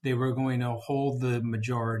 they were going to hold the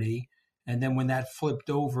majority. And then when that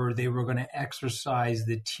flipped over, they were going to exercise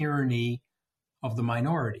the tyranny of the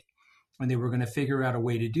minority. and they were going to figure out a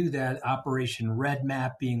way to do that. Operation Red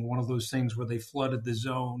Map being one of those things where they flooded the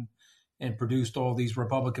zone and produced all these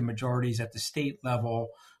Republican majorities at the state level,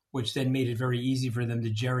 which then made it very easy for them to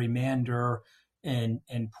gerrymander and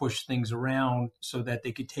push things around so that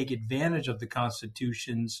they could take advantage of the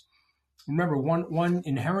Constitution's. Remember, one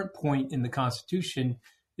inherent point in the Constitution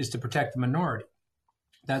is to protect the minority.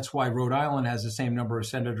 That's why Rhode Island has the same number of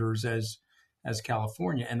senators as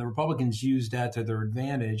California, and the Republicans used that to their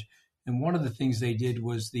advantage. And one of the things they did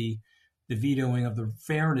was the vetoing of the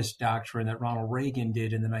fairness doctrine that Ronald Reagan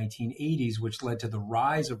did in the 1980s, which led to the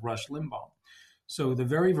rise of Rush Limbaugh. So the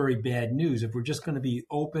very, very bad news, if we're just going to be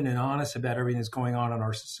open and honest about everything that's going on in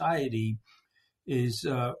our society, is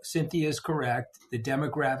Cynthia is correct. The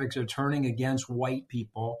demographics are turning against white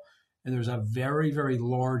people. And there's a very, very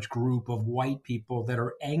large group of white people that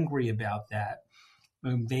are angry about that.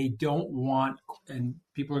 They don't want, and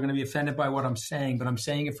people are going to be offended by what I'm saying, but I'm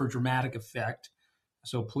saying it for dramatic effect.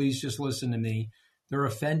 So please just listen to me. They're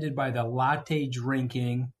offended by the latte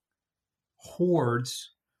drinking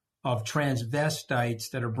hordes of transvestites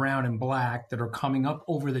that are brown and black that are coming up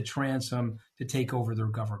over the transom to take over their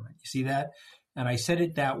government. You see that? And I said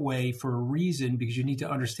it that way for a reason, because you need to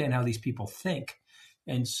understand how these people think.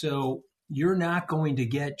 And so you're not going to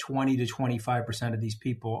get 20 to 25% of these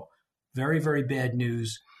people. Very, very bad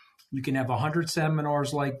news. You can have 100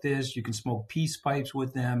 seminars like this. You can smoke peace pipes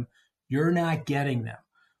with them. You're not getting them.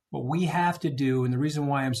 What we have to do, and the reason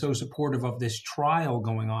why I'm so supportive of this trial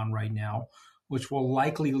going on right now, which will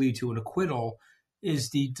likely lead to an acquittal, is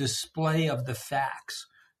the display of the facts.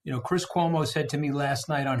 You know, Chris Cuomo said to me last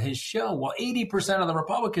night on his show, well, 80% of the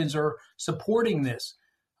Republicans are supporting this.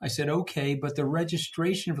 I said, okay, but the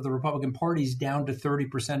registration for the Republican Party is down to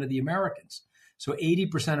 30% of the Americans. So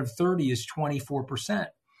 80% of 30 is 24%.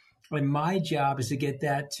 And my job is to get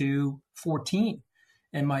that to 14.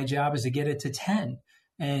 And my job is to get it to 10.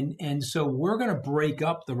 And so we're going to break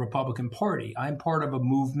up the Republican Party. I'm part of a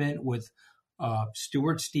movement with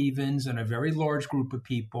Stuart Stevens and a very large group of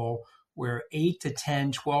people where 8 to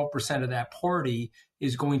 10, 12% of that party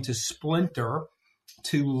is going to splinter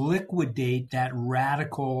to liquidate that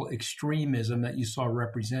radical extremism that you saw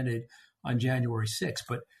represented on January 6th.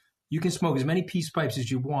 But you can smoke as many peace pipes as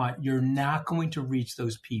you want. You're not going to reach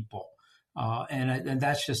those people. And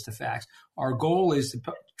that's just the facts. Our goal is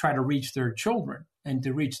to try to reach their children and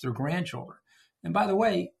to reach their grandchildren. And by the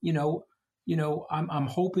way, I'm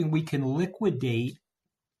hoping we can liquidate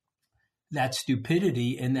that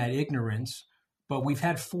stupidity and that ignorance, but we've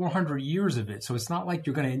had 400 years of it. So it's not like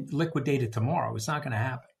you're going to liquidate it tomorrow. It's not going to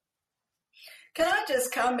happen. Can I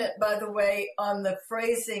just comment, by the way, on the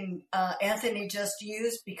phrasing Anthony just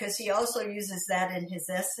used, because he also uses that in his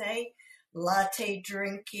essay, latte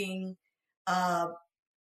drinking,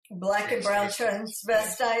 black and brown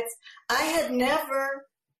transvestites. I had never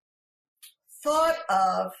thought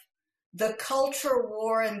of the culture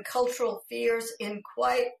war and cultural fears in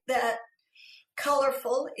quite that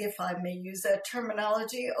colorful, if I may use that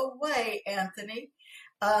terminology, a way, Anthony.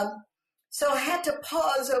 So I had to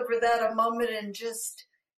pause over that a moment and just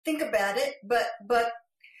think about it, but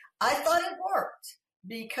I thought it worked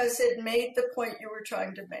because it made the point you were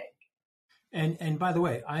trying to make. And by the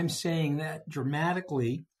way, I'm saying that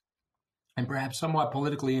dramatically and perhaps somewhat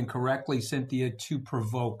politically incorrectly, Cynthia, to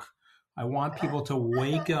provoke. I want people to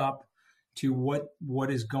wake up to what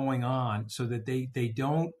is going on so that they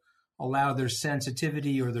don't allow their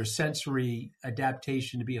sensitivity or their sensory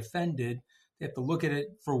adaptation to be offended. They have to look at it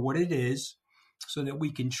for what it is so that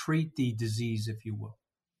we can treat the disease, if you will.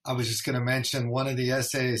 I was just going to mention one of the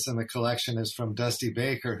essays in the collection is from Dusty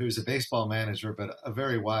Baker, who's a baseball manager, but a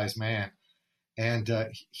very wise man. And a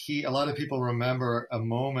lot of people remember a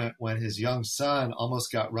moment when his young son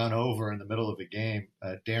almost got run over in the middle of a game,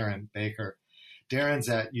 Darren Baker. Darren's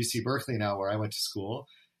at UC Berkeley now, where I went to school,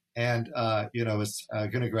 and is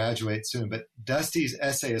going to graduate soon. But Dusty's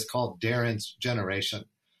essay is called Darren's Generation,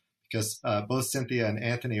 because both Cynthia and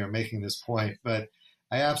Anthony are making this point. But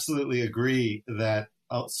I absolutely agree that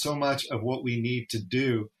so much of what we need to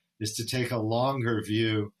do is to take a longer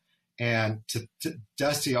view. And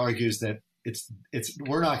Dusty argues that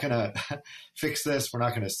we're not going to fix this. We're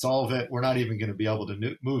not going to solve it. We're not even going to be able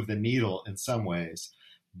to move the needle in some ways.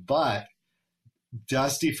 But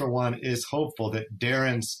Dusty, for one, is hopeful that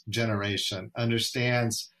Darren's generation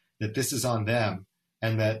understands that this is on them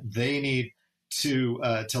and that they need to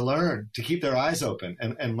learn, to keep their eyes open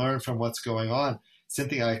and learn from what's going on.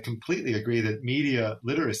 Cynthia, I completely agree that media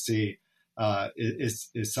literacy is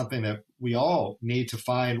something that we all need to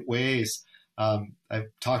find ways. I've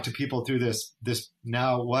talked to people through this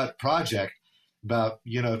Now What project, about,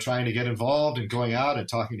 trying to get involved and going out and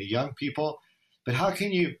talking to young people. But how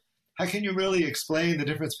can you really explain the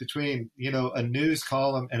difference between, a news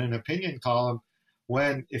column and an opinion column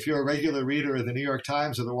when, if you're a regular reader of the New York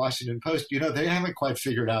Times or the Washington Post, they haven't quite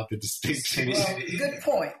figured out the distinction. Well, good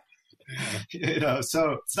point.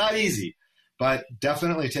 So it's not easy, but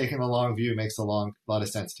definitely taking the long view makes a lot of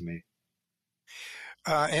sense to me.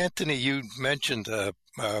 Anthony, you mentioned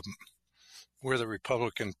where the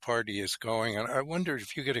Republican Party is going, and I wondered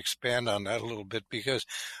if you could expand on that a little bit, because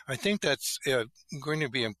I think that's going to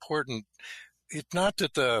be important. It's not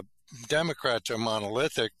that the Democrats are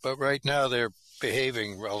monolithic, but right now they're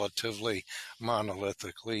behaving relatively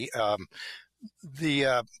monolithically.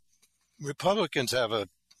 The Republicans have a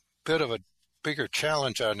bit of a bigger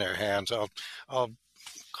challenge on their hands. I'll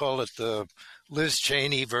call it the Liz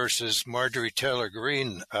Cheney versus Marjorie Taylor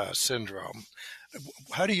Greene syndrome.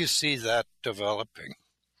 How do you see that developing?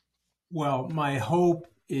 Well, my hope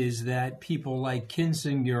is that people like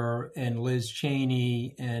Kinzinger and Liz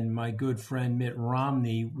Cheney and my good friend Mitt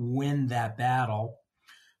Romney win that battle.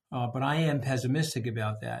 But I am pessimistic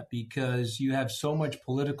about that, because you have so much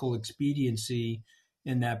political expediency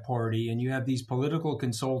in that party, and you have these political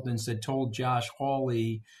consultants that told Josh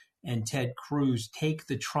Hawley and Ted Cruz, take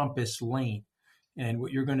the Trumpist lane. And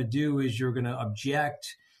what you're going to do is you're going to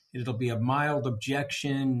object. It'll be a mild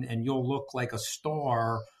objection, and you'll look like a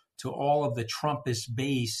star to all of the Trumpist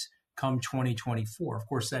base come 2024. Of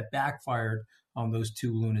course, that backfired on those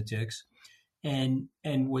two lunatics. And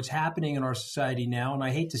what's happening in our society now, and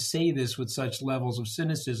I hate to say this with such levels of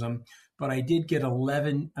cynicism, but I did get an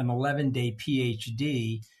 11-day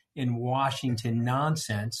PhD in Washington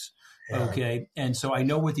nonsense. Yeah. Okay. And so I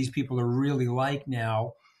know what these people are really like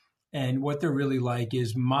now. And what they're really like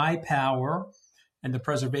is my power and the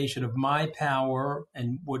preservation of my power,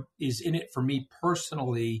 and what is in it for me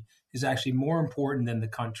personally is actually more important than the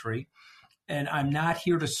country. And I'm not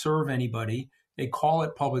here to serve anybody. They call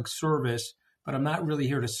it public service, but I'm not really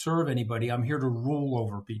here to serve anybody. I'm here to rule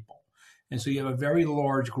over people. And so you have a very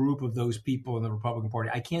large group of those people in the Republican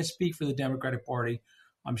Party. I can't speak for the Democratic Party.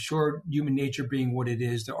 I'm sure, human nature being what it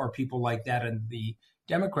is, there are people like that in the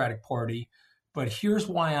Democratic Party. But here's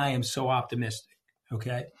why I am so optimistic,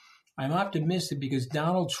 okay? I'm optimistic because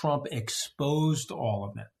Donald Trump exposed all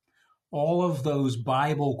of them. All of those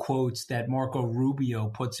Bible quotes that Marco Rubio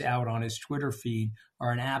puts out on his Twitter feed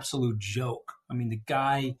are an absolute joke. I mean, the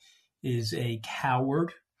guy is a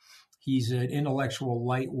coward. He's an intellectual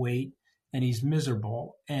lightweight, and he's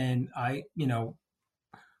miserable. And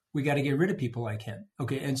we got to get rid of people like him.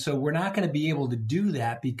 Okay. And so we're not going to be able to do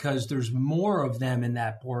that because there's more of them in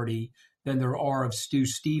that party than there are of Stu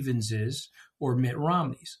Stevenses or Mitt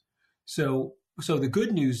Romneys. So the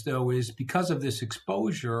good news, though, is because of this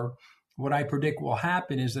exposure, what I predict will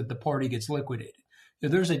happen is that the party gets liquidated. Now,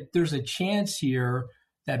 there's a chance here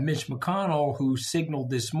that Mitch McConnell, who signaled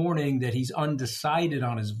this morning that he's undecided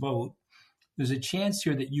on his vote, there's a chance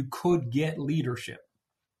here that you could get leadership.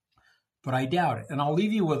 But I doubt it. And I'll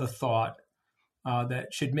leave you with a thought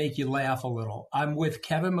that should make you laugh a little. I'm with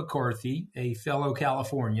Kevin McCarthy, a fellow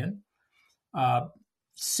Californian,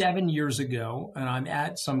 7 years ago, and I'm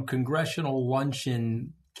at some congressional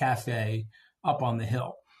luncheon cafe up on the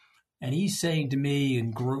Hill. And he's saying to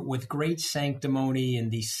me with great sanctimony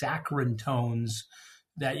and these saccharine tones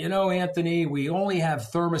that, Anthony, we only have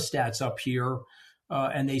thermostats up here.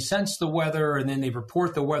 And they sense the weather, and then they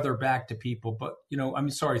report the weather back to people. But,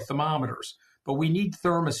 thermometers. But we need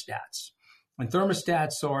thermostats. And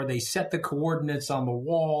thermostats they set the coordinates on the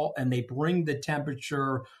wall, and they bring the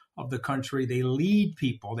temperature of the country. They lead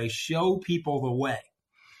people. They show people the way.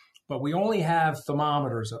 But we only have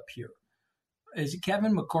thermometers up here. Is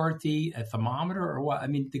Kevin McCarthy a thermometer or what? I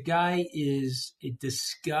mean, the guy is a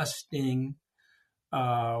disgusting,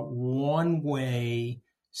 one-way,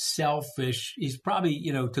 selfish. He's probably,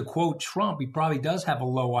 to quote Trump, he probably does have a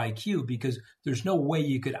low IQ, because there's no way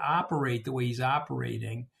you could operate the way he's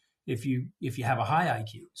operating if you have a high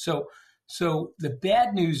IQ. So the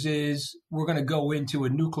bad news is we're going to go into a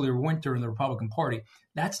nuclear winter in the Republican Party.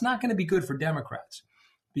 That's not going to be good for Democrats,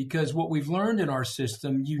 because what we've learned in our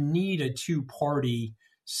system, you need a two-party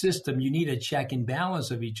system. You need a check and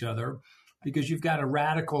balance of each other, because you've got a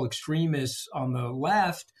radical extremists on the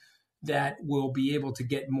left that will be able to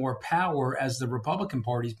get more power as the Republican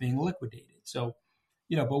Party is being liquidated. So,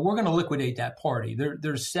 but we're going to liquidate that party.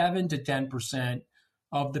 There's 7 to 10%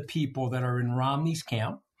 of the people that are in Romney's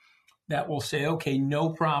camp that will say, okay, no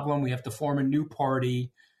problem. We have to form a new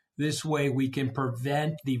party. This way we can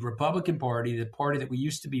prevent the Republican Party, the party that we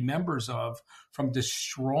used to be members of, from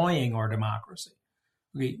destroying our democracy.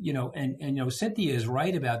 Okay, and Cynthia is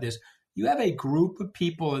right about this. You have a group of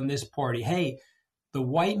people in this party. Hey, the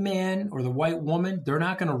white man or the white woman, they're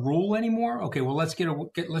not going to rule anymore. Okay, well, let's get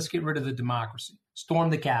rid of the democracy. Storm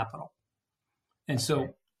the Capitol. And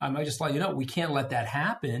so I might just let you know, we can't let that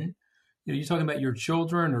happen. You know, you're talking about your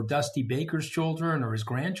children or Dusty Baker's children or his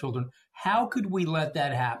grandchildren. How could we let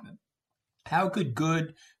that happen? How could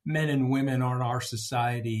good men and women in our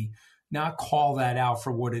society not call that out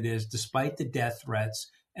for what it is, despite the death threats,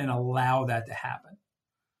 and allow that to happen?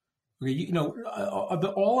 Okay, you know,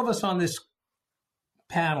 all of us on this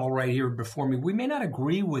panel right here before me, we may not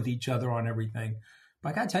agree with each other on everything, but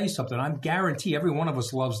I got to tell you something. I guarantee every one of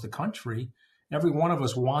us loves the country. Every one of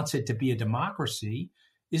us wants it to be a democracy.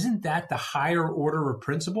 Isn't that the higher order of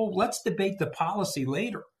principle? Let's debate the policy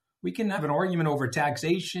later. We can have an argument over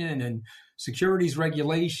taxation and securities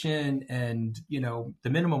regulation and, you know, the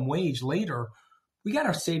minimum wage later. We got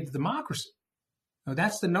to save the democracy. Now,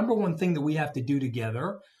 that's the number one thing that we have to do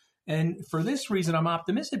together. And for this reason, I'm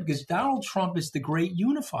optimistic because Donald Trump is the great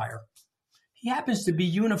unifier. He happens to be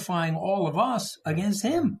unifying all of us against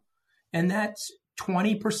him. And that's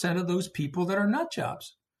 20% of those people that are nut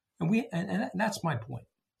jobs. And that's my point.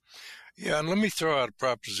 Yeah, and let me throw out a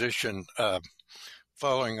proposition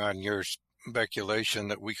following on your speculation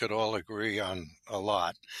that we could all agree on a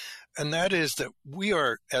lot. And that is that we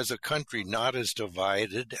are, as a country, not as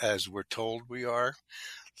divided as we're told we are,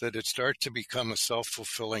 that it starts to become a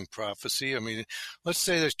self-fulfilling prophecy. I mean, let's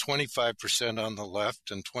say there's 25% on the left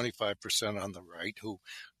and 25% on the right who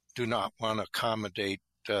do not want to accommodate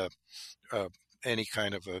any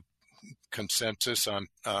kind of a consensus on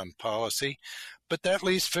policy, but that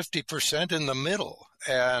leaves 50% in the middle.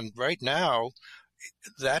 And right now,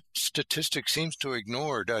 that statistic seems to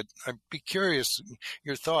ignored. I'd be curious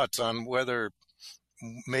your thoughts on whether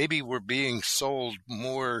maybe we're being sold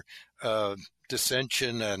more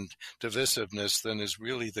dissension and divisiveness than is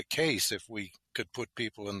really the case if we could put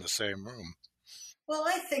people in the same room. Well,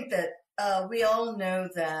 I think that we all know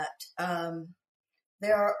that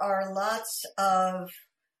there are lots of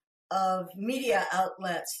media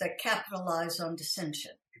outlets that capitalize on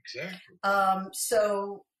dissension. Exactly.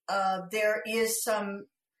 So there is some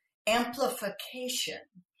amplification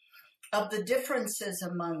of the differences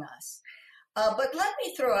among us. But let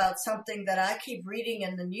me throw out something that I keep reading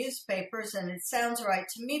in the newspapers, and it sounds right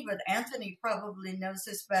to me, but Anthony probably knows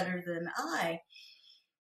this better than I.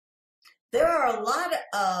 There are a lot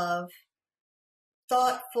of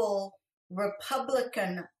thoughtful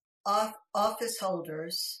Republican office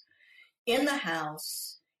holders in the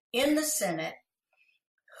House, in the Senate,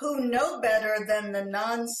 who know better than the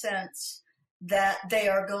nonsense that they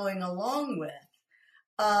are going along with.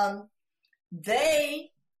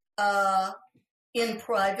 They, in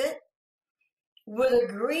private, would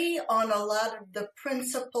agree on a lot of the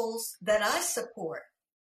principles that I support,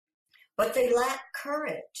 but they lack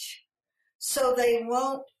courage. So they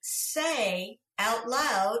won't say out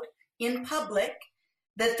loud in public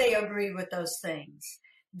that they agree with those things.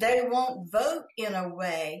 They won't vote in a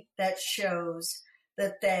way that shows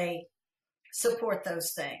that they support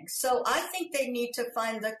those things. So I think they need to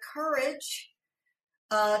find the courage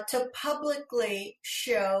to publicly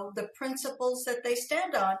show the principles that they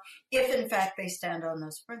stand on, if in fact they stand on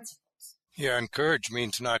those principles. Yeah, and courage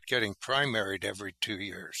means not getting primaried every 2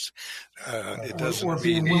 years. It doesn't or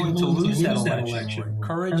being willing to lose that election.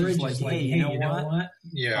 Courage is like, hey, you know what?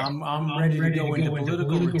 Yeah, I'm ready to go into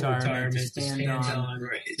political retirement to stand on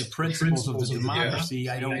the principles of the democracy.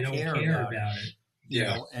 Yeah. I don't care about it.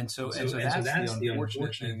 Yeah, and so that's the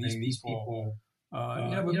unfortunate thing. These people,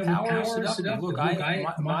 but power seductive. Look, many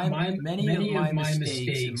of my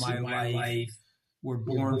mistakes in my life were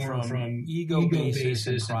born from ego basis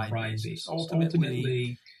and pride basis.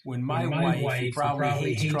 Ultimately, when my wife, who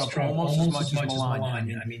probably hates Trump almost as much as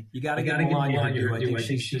Melania, I mean, you got to get Melania her due. I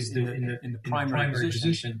think she's in the primary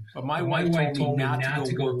position. But my wife told me not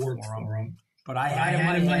to go work for him. But I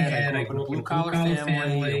had in my head, I grew up in a blue-collar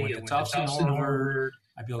family, I went to Tufts and Harvard,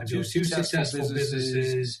 I built two successful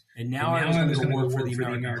businesses, and now I was going to work for the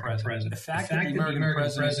American president. The fact that the American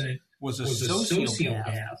president was a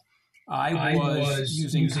sociopath, I was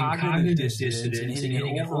using cognitive dissonance and hitting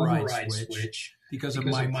an override switch because of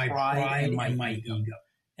my pride and my ego.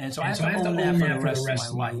 And so I have to own that for the rest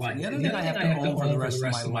of my life. And the other thing I have to own for the rest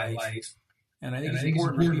of my life, and I think it's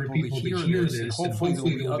important for people to hear this, and hopefully there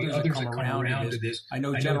will be others that come around to this. I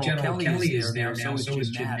know General Kelly is there now, so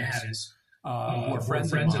is Jim Mattis, who are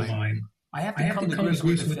friends of mine. I have to come to grips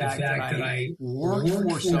with the fact that I worked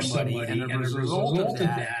for somebody, and as a result of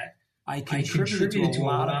that, I contributed to a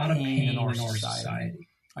lot of pain in our society.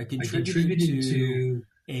 I contributed to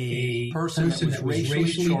a person that was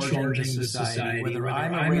racially charging the society, whether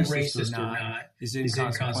I'm a racist or not, is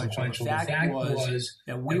inconsequential. The fact was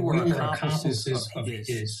that we were accomplices of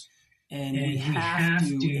his. And we have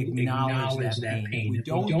to acknowledge that pain.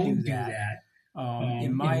 If we don't do that,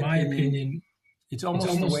 in my opinion, it's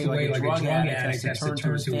almost the way like a drug addict has to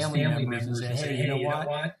turn to his family members and say, hey, you know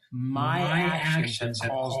what? My actions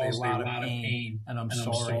have caused a lot of pain, and I'm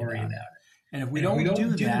sorry about it. And if we don't do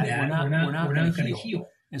that, we're not going to heal.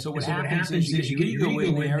 And so what happens is you go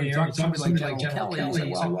in there and talk to somebody like General Kelly and say,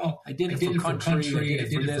 well, I did it for country, I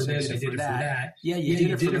did it for this, I did it for that. Yeah, you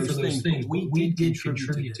did it for those things, but we did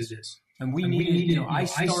contribute to this. And we needed, I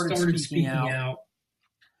started speaking out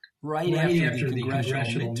right after the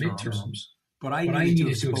congressional midterms. But I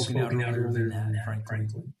needed to have spoken out earlier than that,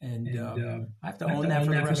 frankly. And I have to own that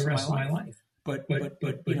for the rest of my life. But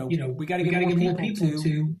we got to get more people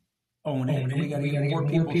to own it. And we got to get more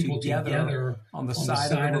people together on the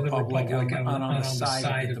side of the republic and on the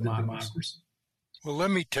side of the democracy. Well,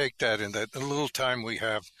 let me take that in the little time we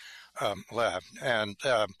have left and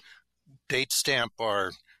date stamp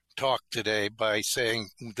our talk today by saying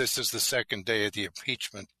this is the second day of the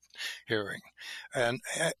impeachment hearing. And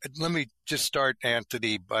let me just start,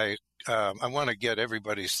 Anthony, by I want to get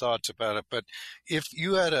everybody's thoughts about it, but if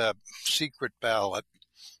you had a secret ballot,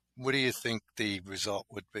 what do you think the result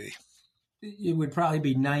would be? It would probably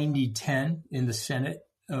be 90-10 in the Senate.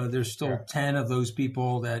 There's still 10 of those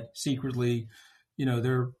people that secretly,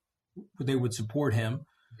 they would support him.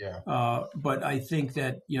 Yeah. But I think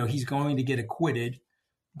that, he's going to get acquitted.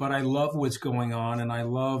 But I love what's going on, and I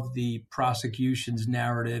love the prosecution's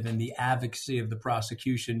narrative and the advocacy of the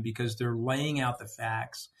prosecution because they're laying out the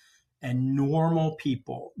facts. And normal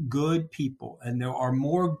people, good people, and there are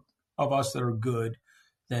more of us that are good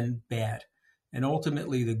than bad. And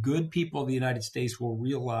ultimately, the good people of the United States will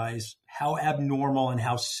realize how abnormal and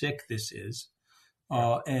how sick this is.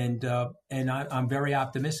 And I'm very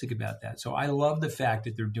optimistic about that. So I love the fact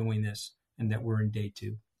that they're doing this and that we're in day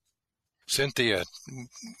 2. Cynthia,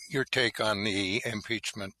 your take on the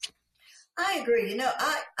impeachment. I agree.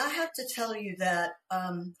 I have to tell you that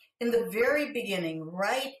in the very beginning,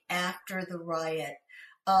 right after the riot,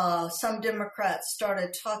 some Democrats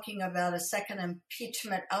started talking about a second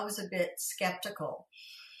impeachment. I was a bit skeptical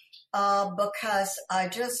because I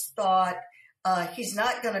just thought he's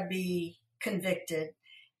not going to be convicted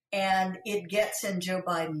and it gets in Joe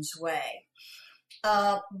Biden's way.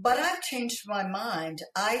 But I've changed my mind.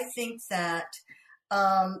 I think that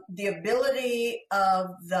the ability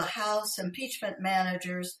of the House impeachment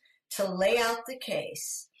managers to lay out the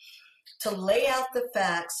case, to lay out the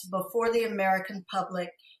facts before the American public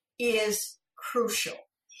is crucial.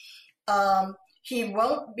 He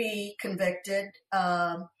won't be convicted,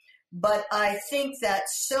 but I think that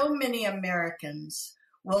so many Americans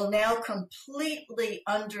will now completely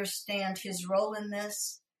understand his role in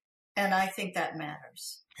this. And I think that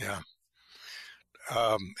matters. Yeah.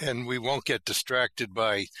 And we won't get distracted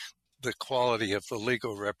by the quality of the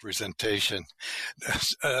legal representation.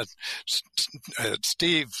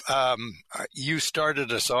 Steve, you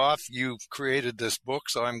started us off. You created this book,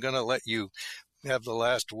 so I'm going to let you have the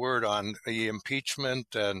last word on the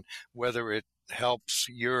impeachment and whether it helps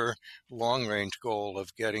your long-range goal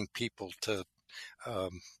of getting people to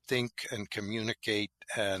think and communicate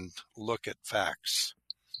and look at facts.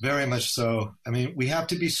 Very much so. I mean, we have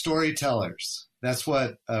to be storytellers. That's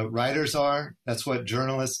what writers are. That's what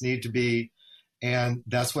journalists need to be. And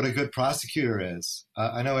that's what a good prosecutor is.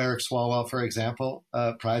 I know Eric Swalwell, for example,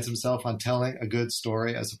 prides himself on telling a good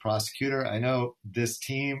story as a prosecutor. I know this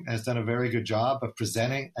team has done a very good job of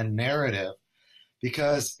presenting a narrative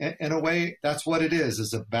because in a way, that's what it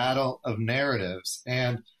is a battle of narratives.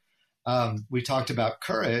 And we talked about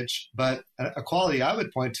courage, but a quality I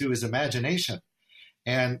would point to is imagination.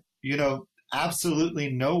 And,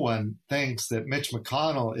 absolutely no one thinks that Mitch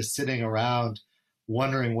McConnell is sitting around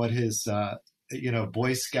wondering what his,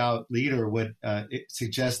 Boy Scout leader would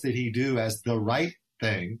suggest that he do as the right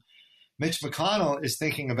thing. Mitch McConnell is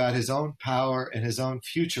thinking about his own power and his own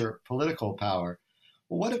future political power.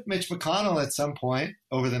 Well, what if Mitch McConnell at some point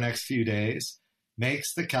over the next few days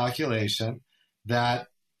makes the calculation that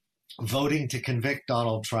voting to convict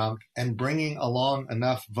Donald Trump and bringing along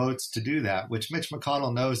enough votes to do that, which Mitch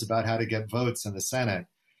McConnell knows about how to get votes in the Senate.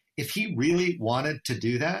 If he really wanted to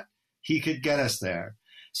do that, he could get us there.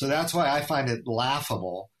 So that's why I find it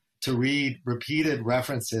laughable to read repeated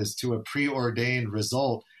references to a preordained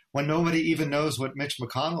result when nobody even knows what Mitch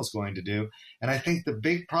McConnell is going to do. And I think the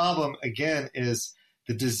big problem, again, is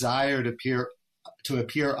the desire to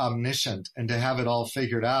appear omniscient and to have it all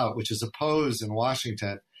figured out, which is opposed in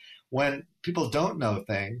Washington. when people don't know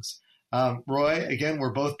things. Roy, again,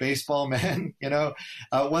 we're both baseball men.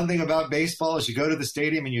 One thing about baseball is you go to the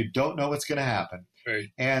stadium and you don't know what's going to happen. Right.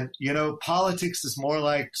 And, politics is more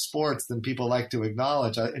like sports than people like to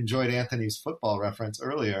acknowledge. I enjoyed Anthony's football reference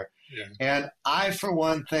earlier. Yeah. And I, for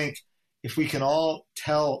one, think if we can all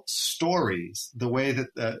tell stories the way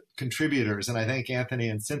that the contributors, and I thank Anthony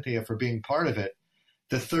and Cynthia for being part of it,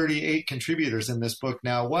 the 38 contributors in this book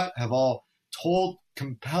now have all told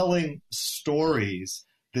compelling stories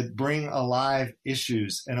that bring alive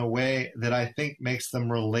issues in a way that I think makes them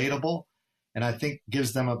relatable and I think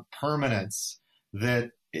gives them a permanence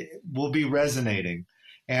that will be resonating.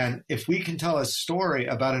 And if we can tell a story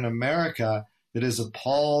about an America that is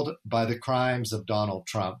appalled by the crimes of Donald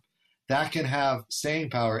Trump, that can have staying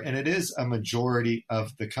power, and it is a majority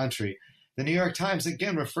of the country. The New York Times,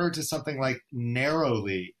 again, referred to something like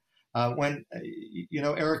narrowly when,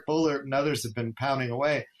 Eric Boehlert and others have been pounding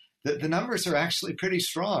away. The numbers are actually pretty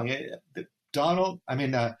strong. Joe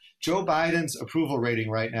Biden's approval rating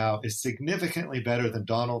right now is significantly better than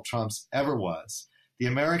Donald Trump's ever was. The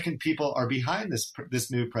American people are behind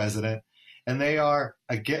this new president, and they are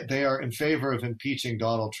in favor of impeaching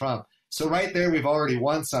Donald Trump. So right there, we've already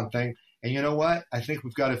won something. And you know what? I think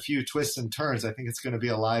we've got a few twists and turns. I think it's going to be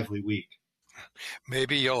a lively week.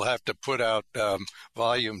 Maybe you'll have to put out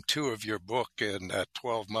volume 2 of your book in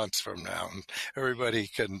 12 months from now. And everybody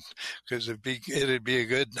can, because it'd be a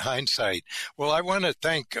good hindsight. Well, I want to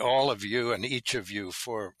thank all of you and each of you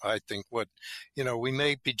for, I think, we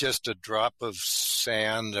may be just a drop of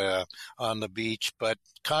sand on the beach, but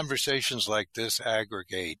conversations like this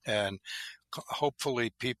aggregate, and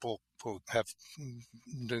hopefully people will have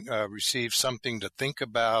received something to think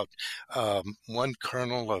about. One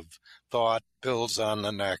kernel of thought builds on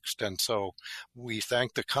the next. And so we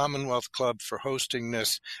thank the Commonwealth Club for hosting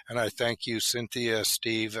this. And I thank you, Cynthia,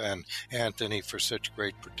 Steve, and Anthony for such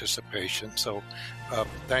great participation. So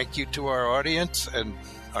thank you to our audience. And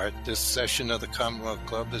this session of the Commonwealth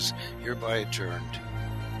Club is hereby adjourned.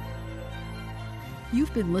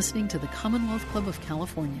 You've been listening to the Commonwealth Club of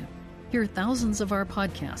California. Hear thousands of our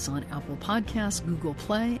podcasts on Apple Podcasts, Google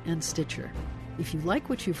Play, and Stitcher. If you like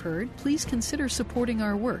what you've heard, please consider supporting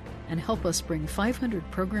our work and help us bring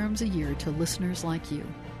 500 programs a year to listeners like you.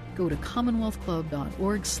 Go to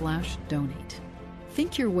commonwealthclub.org/donate.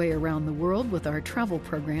 Think your way around the world with our travel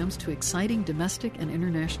programs to exciting domestic and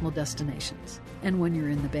international destinations. And when you're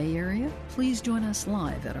in the Bay Area, please join us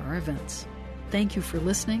live at our events. Thank you for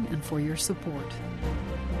listening and for your support.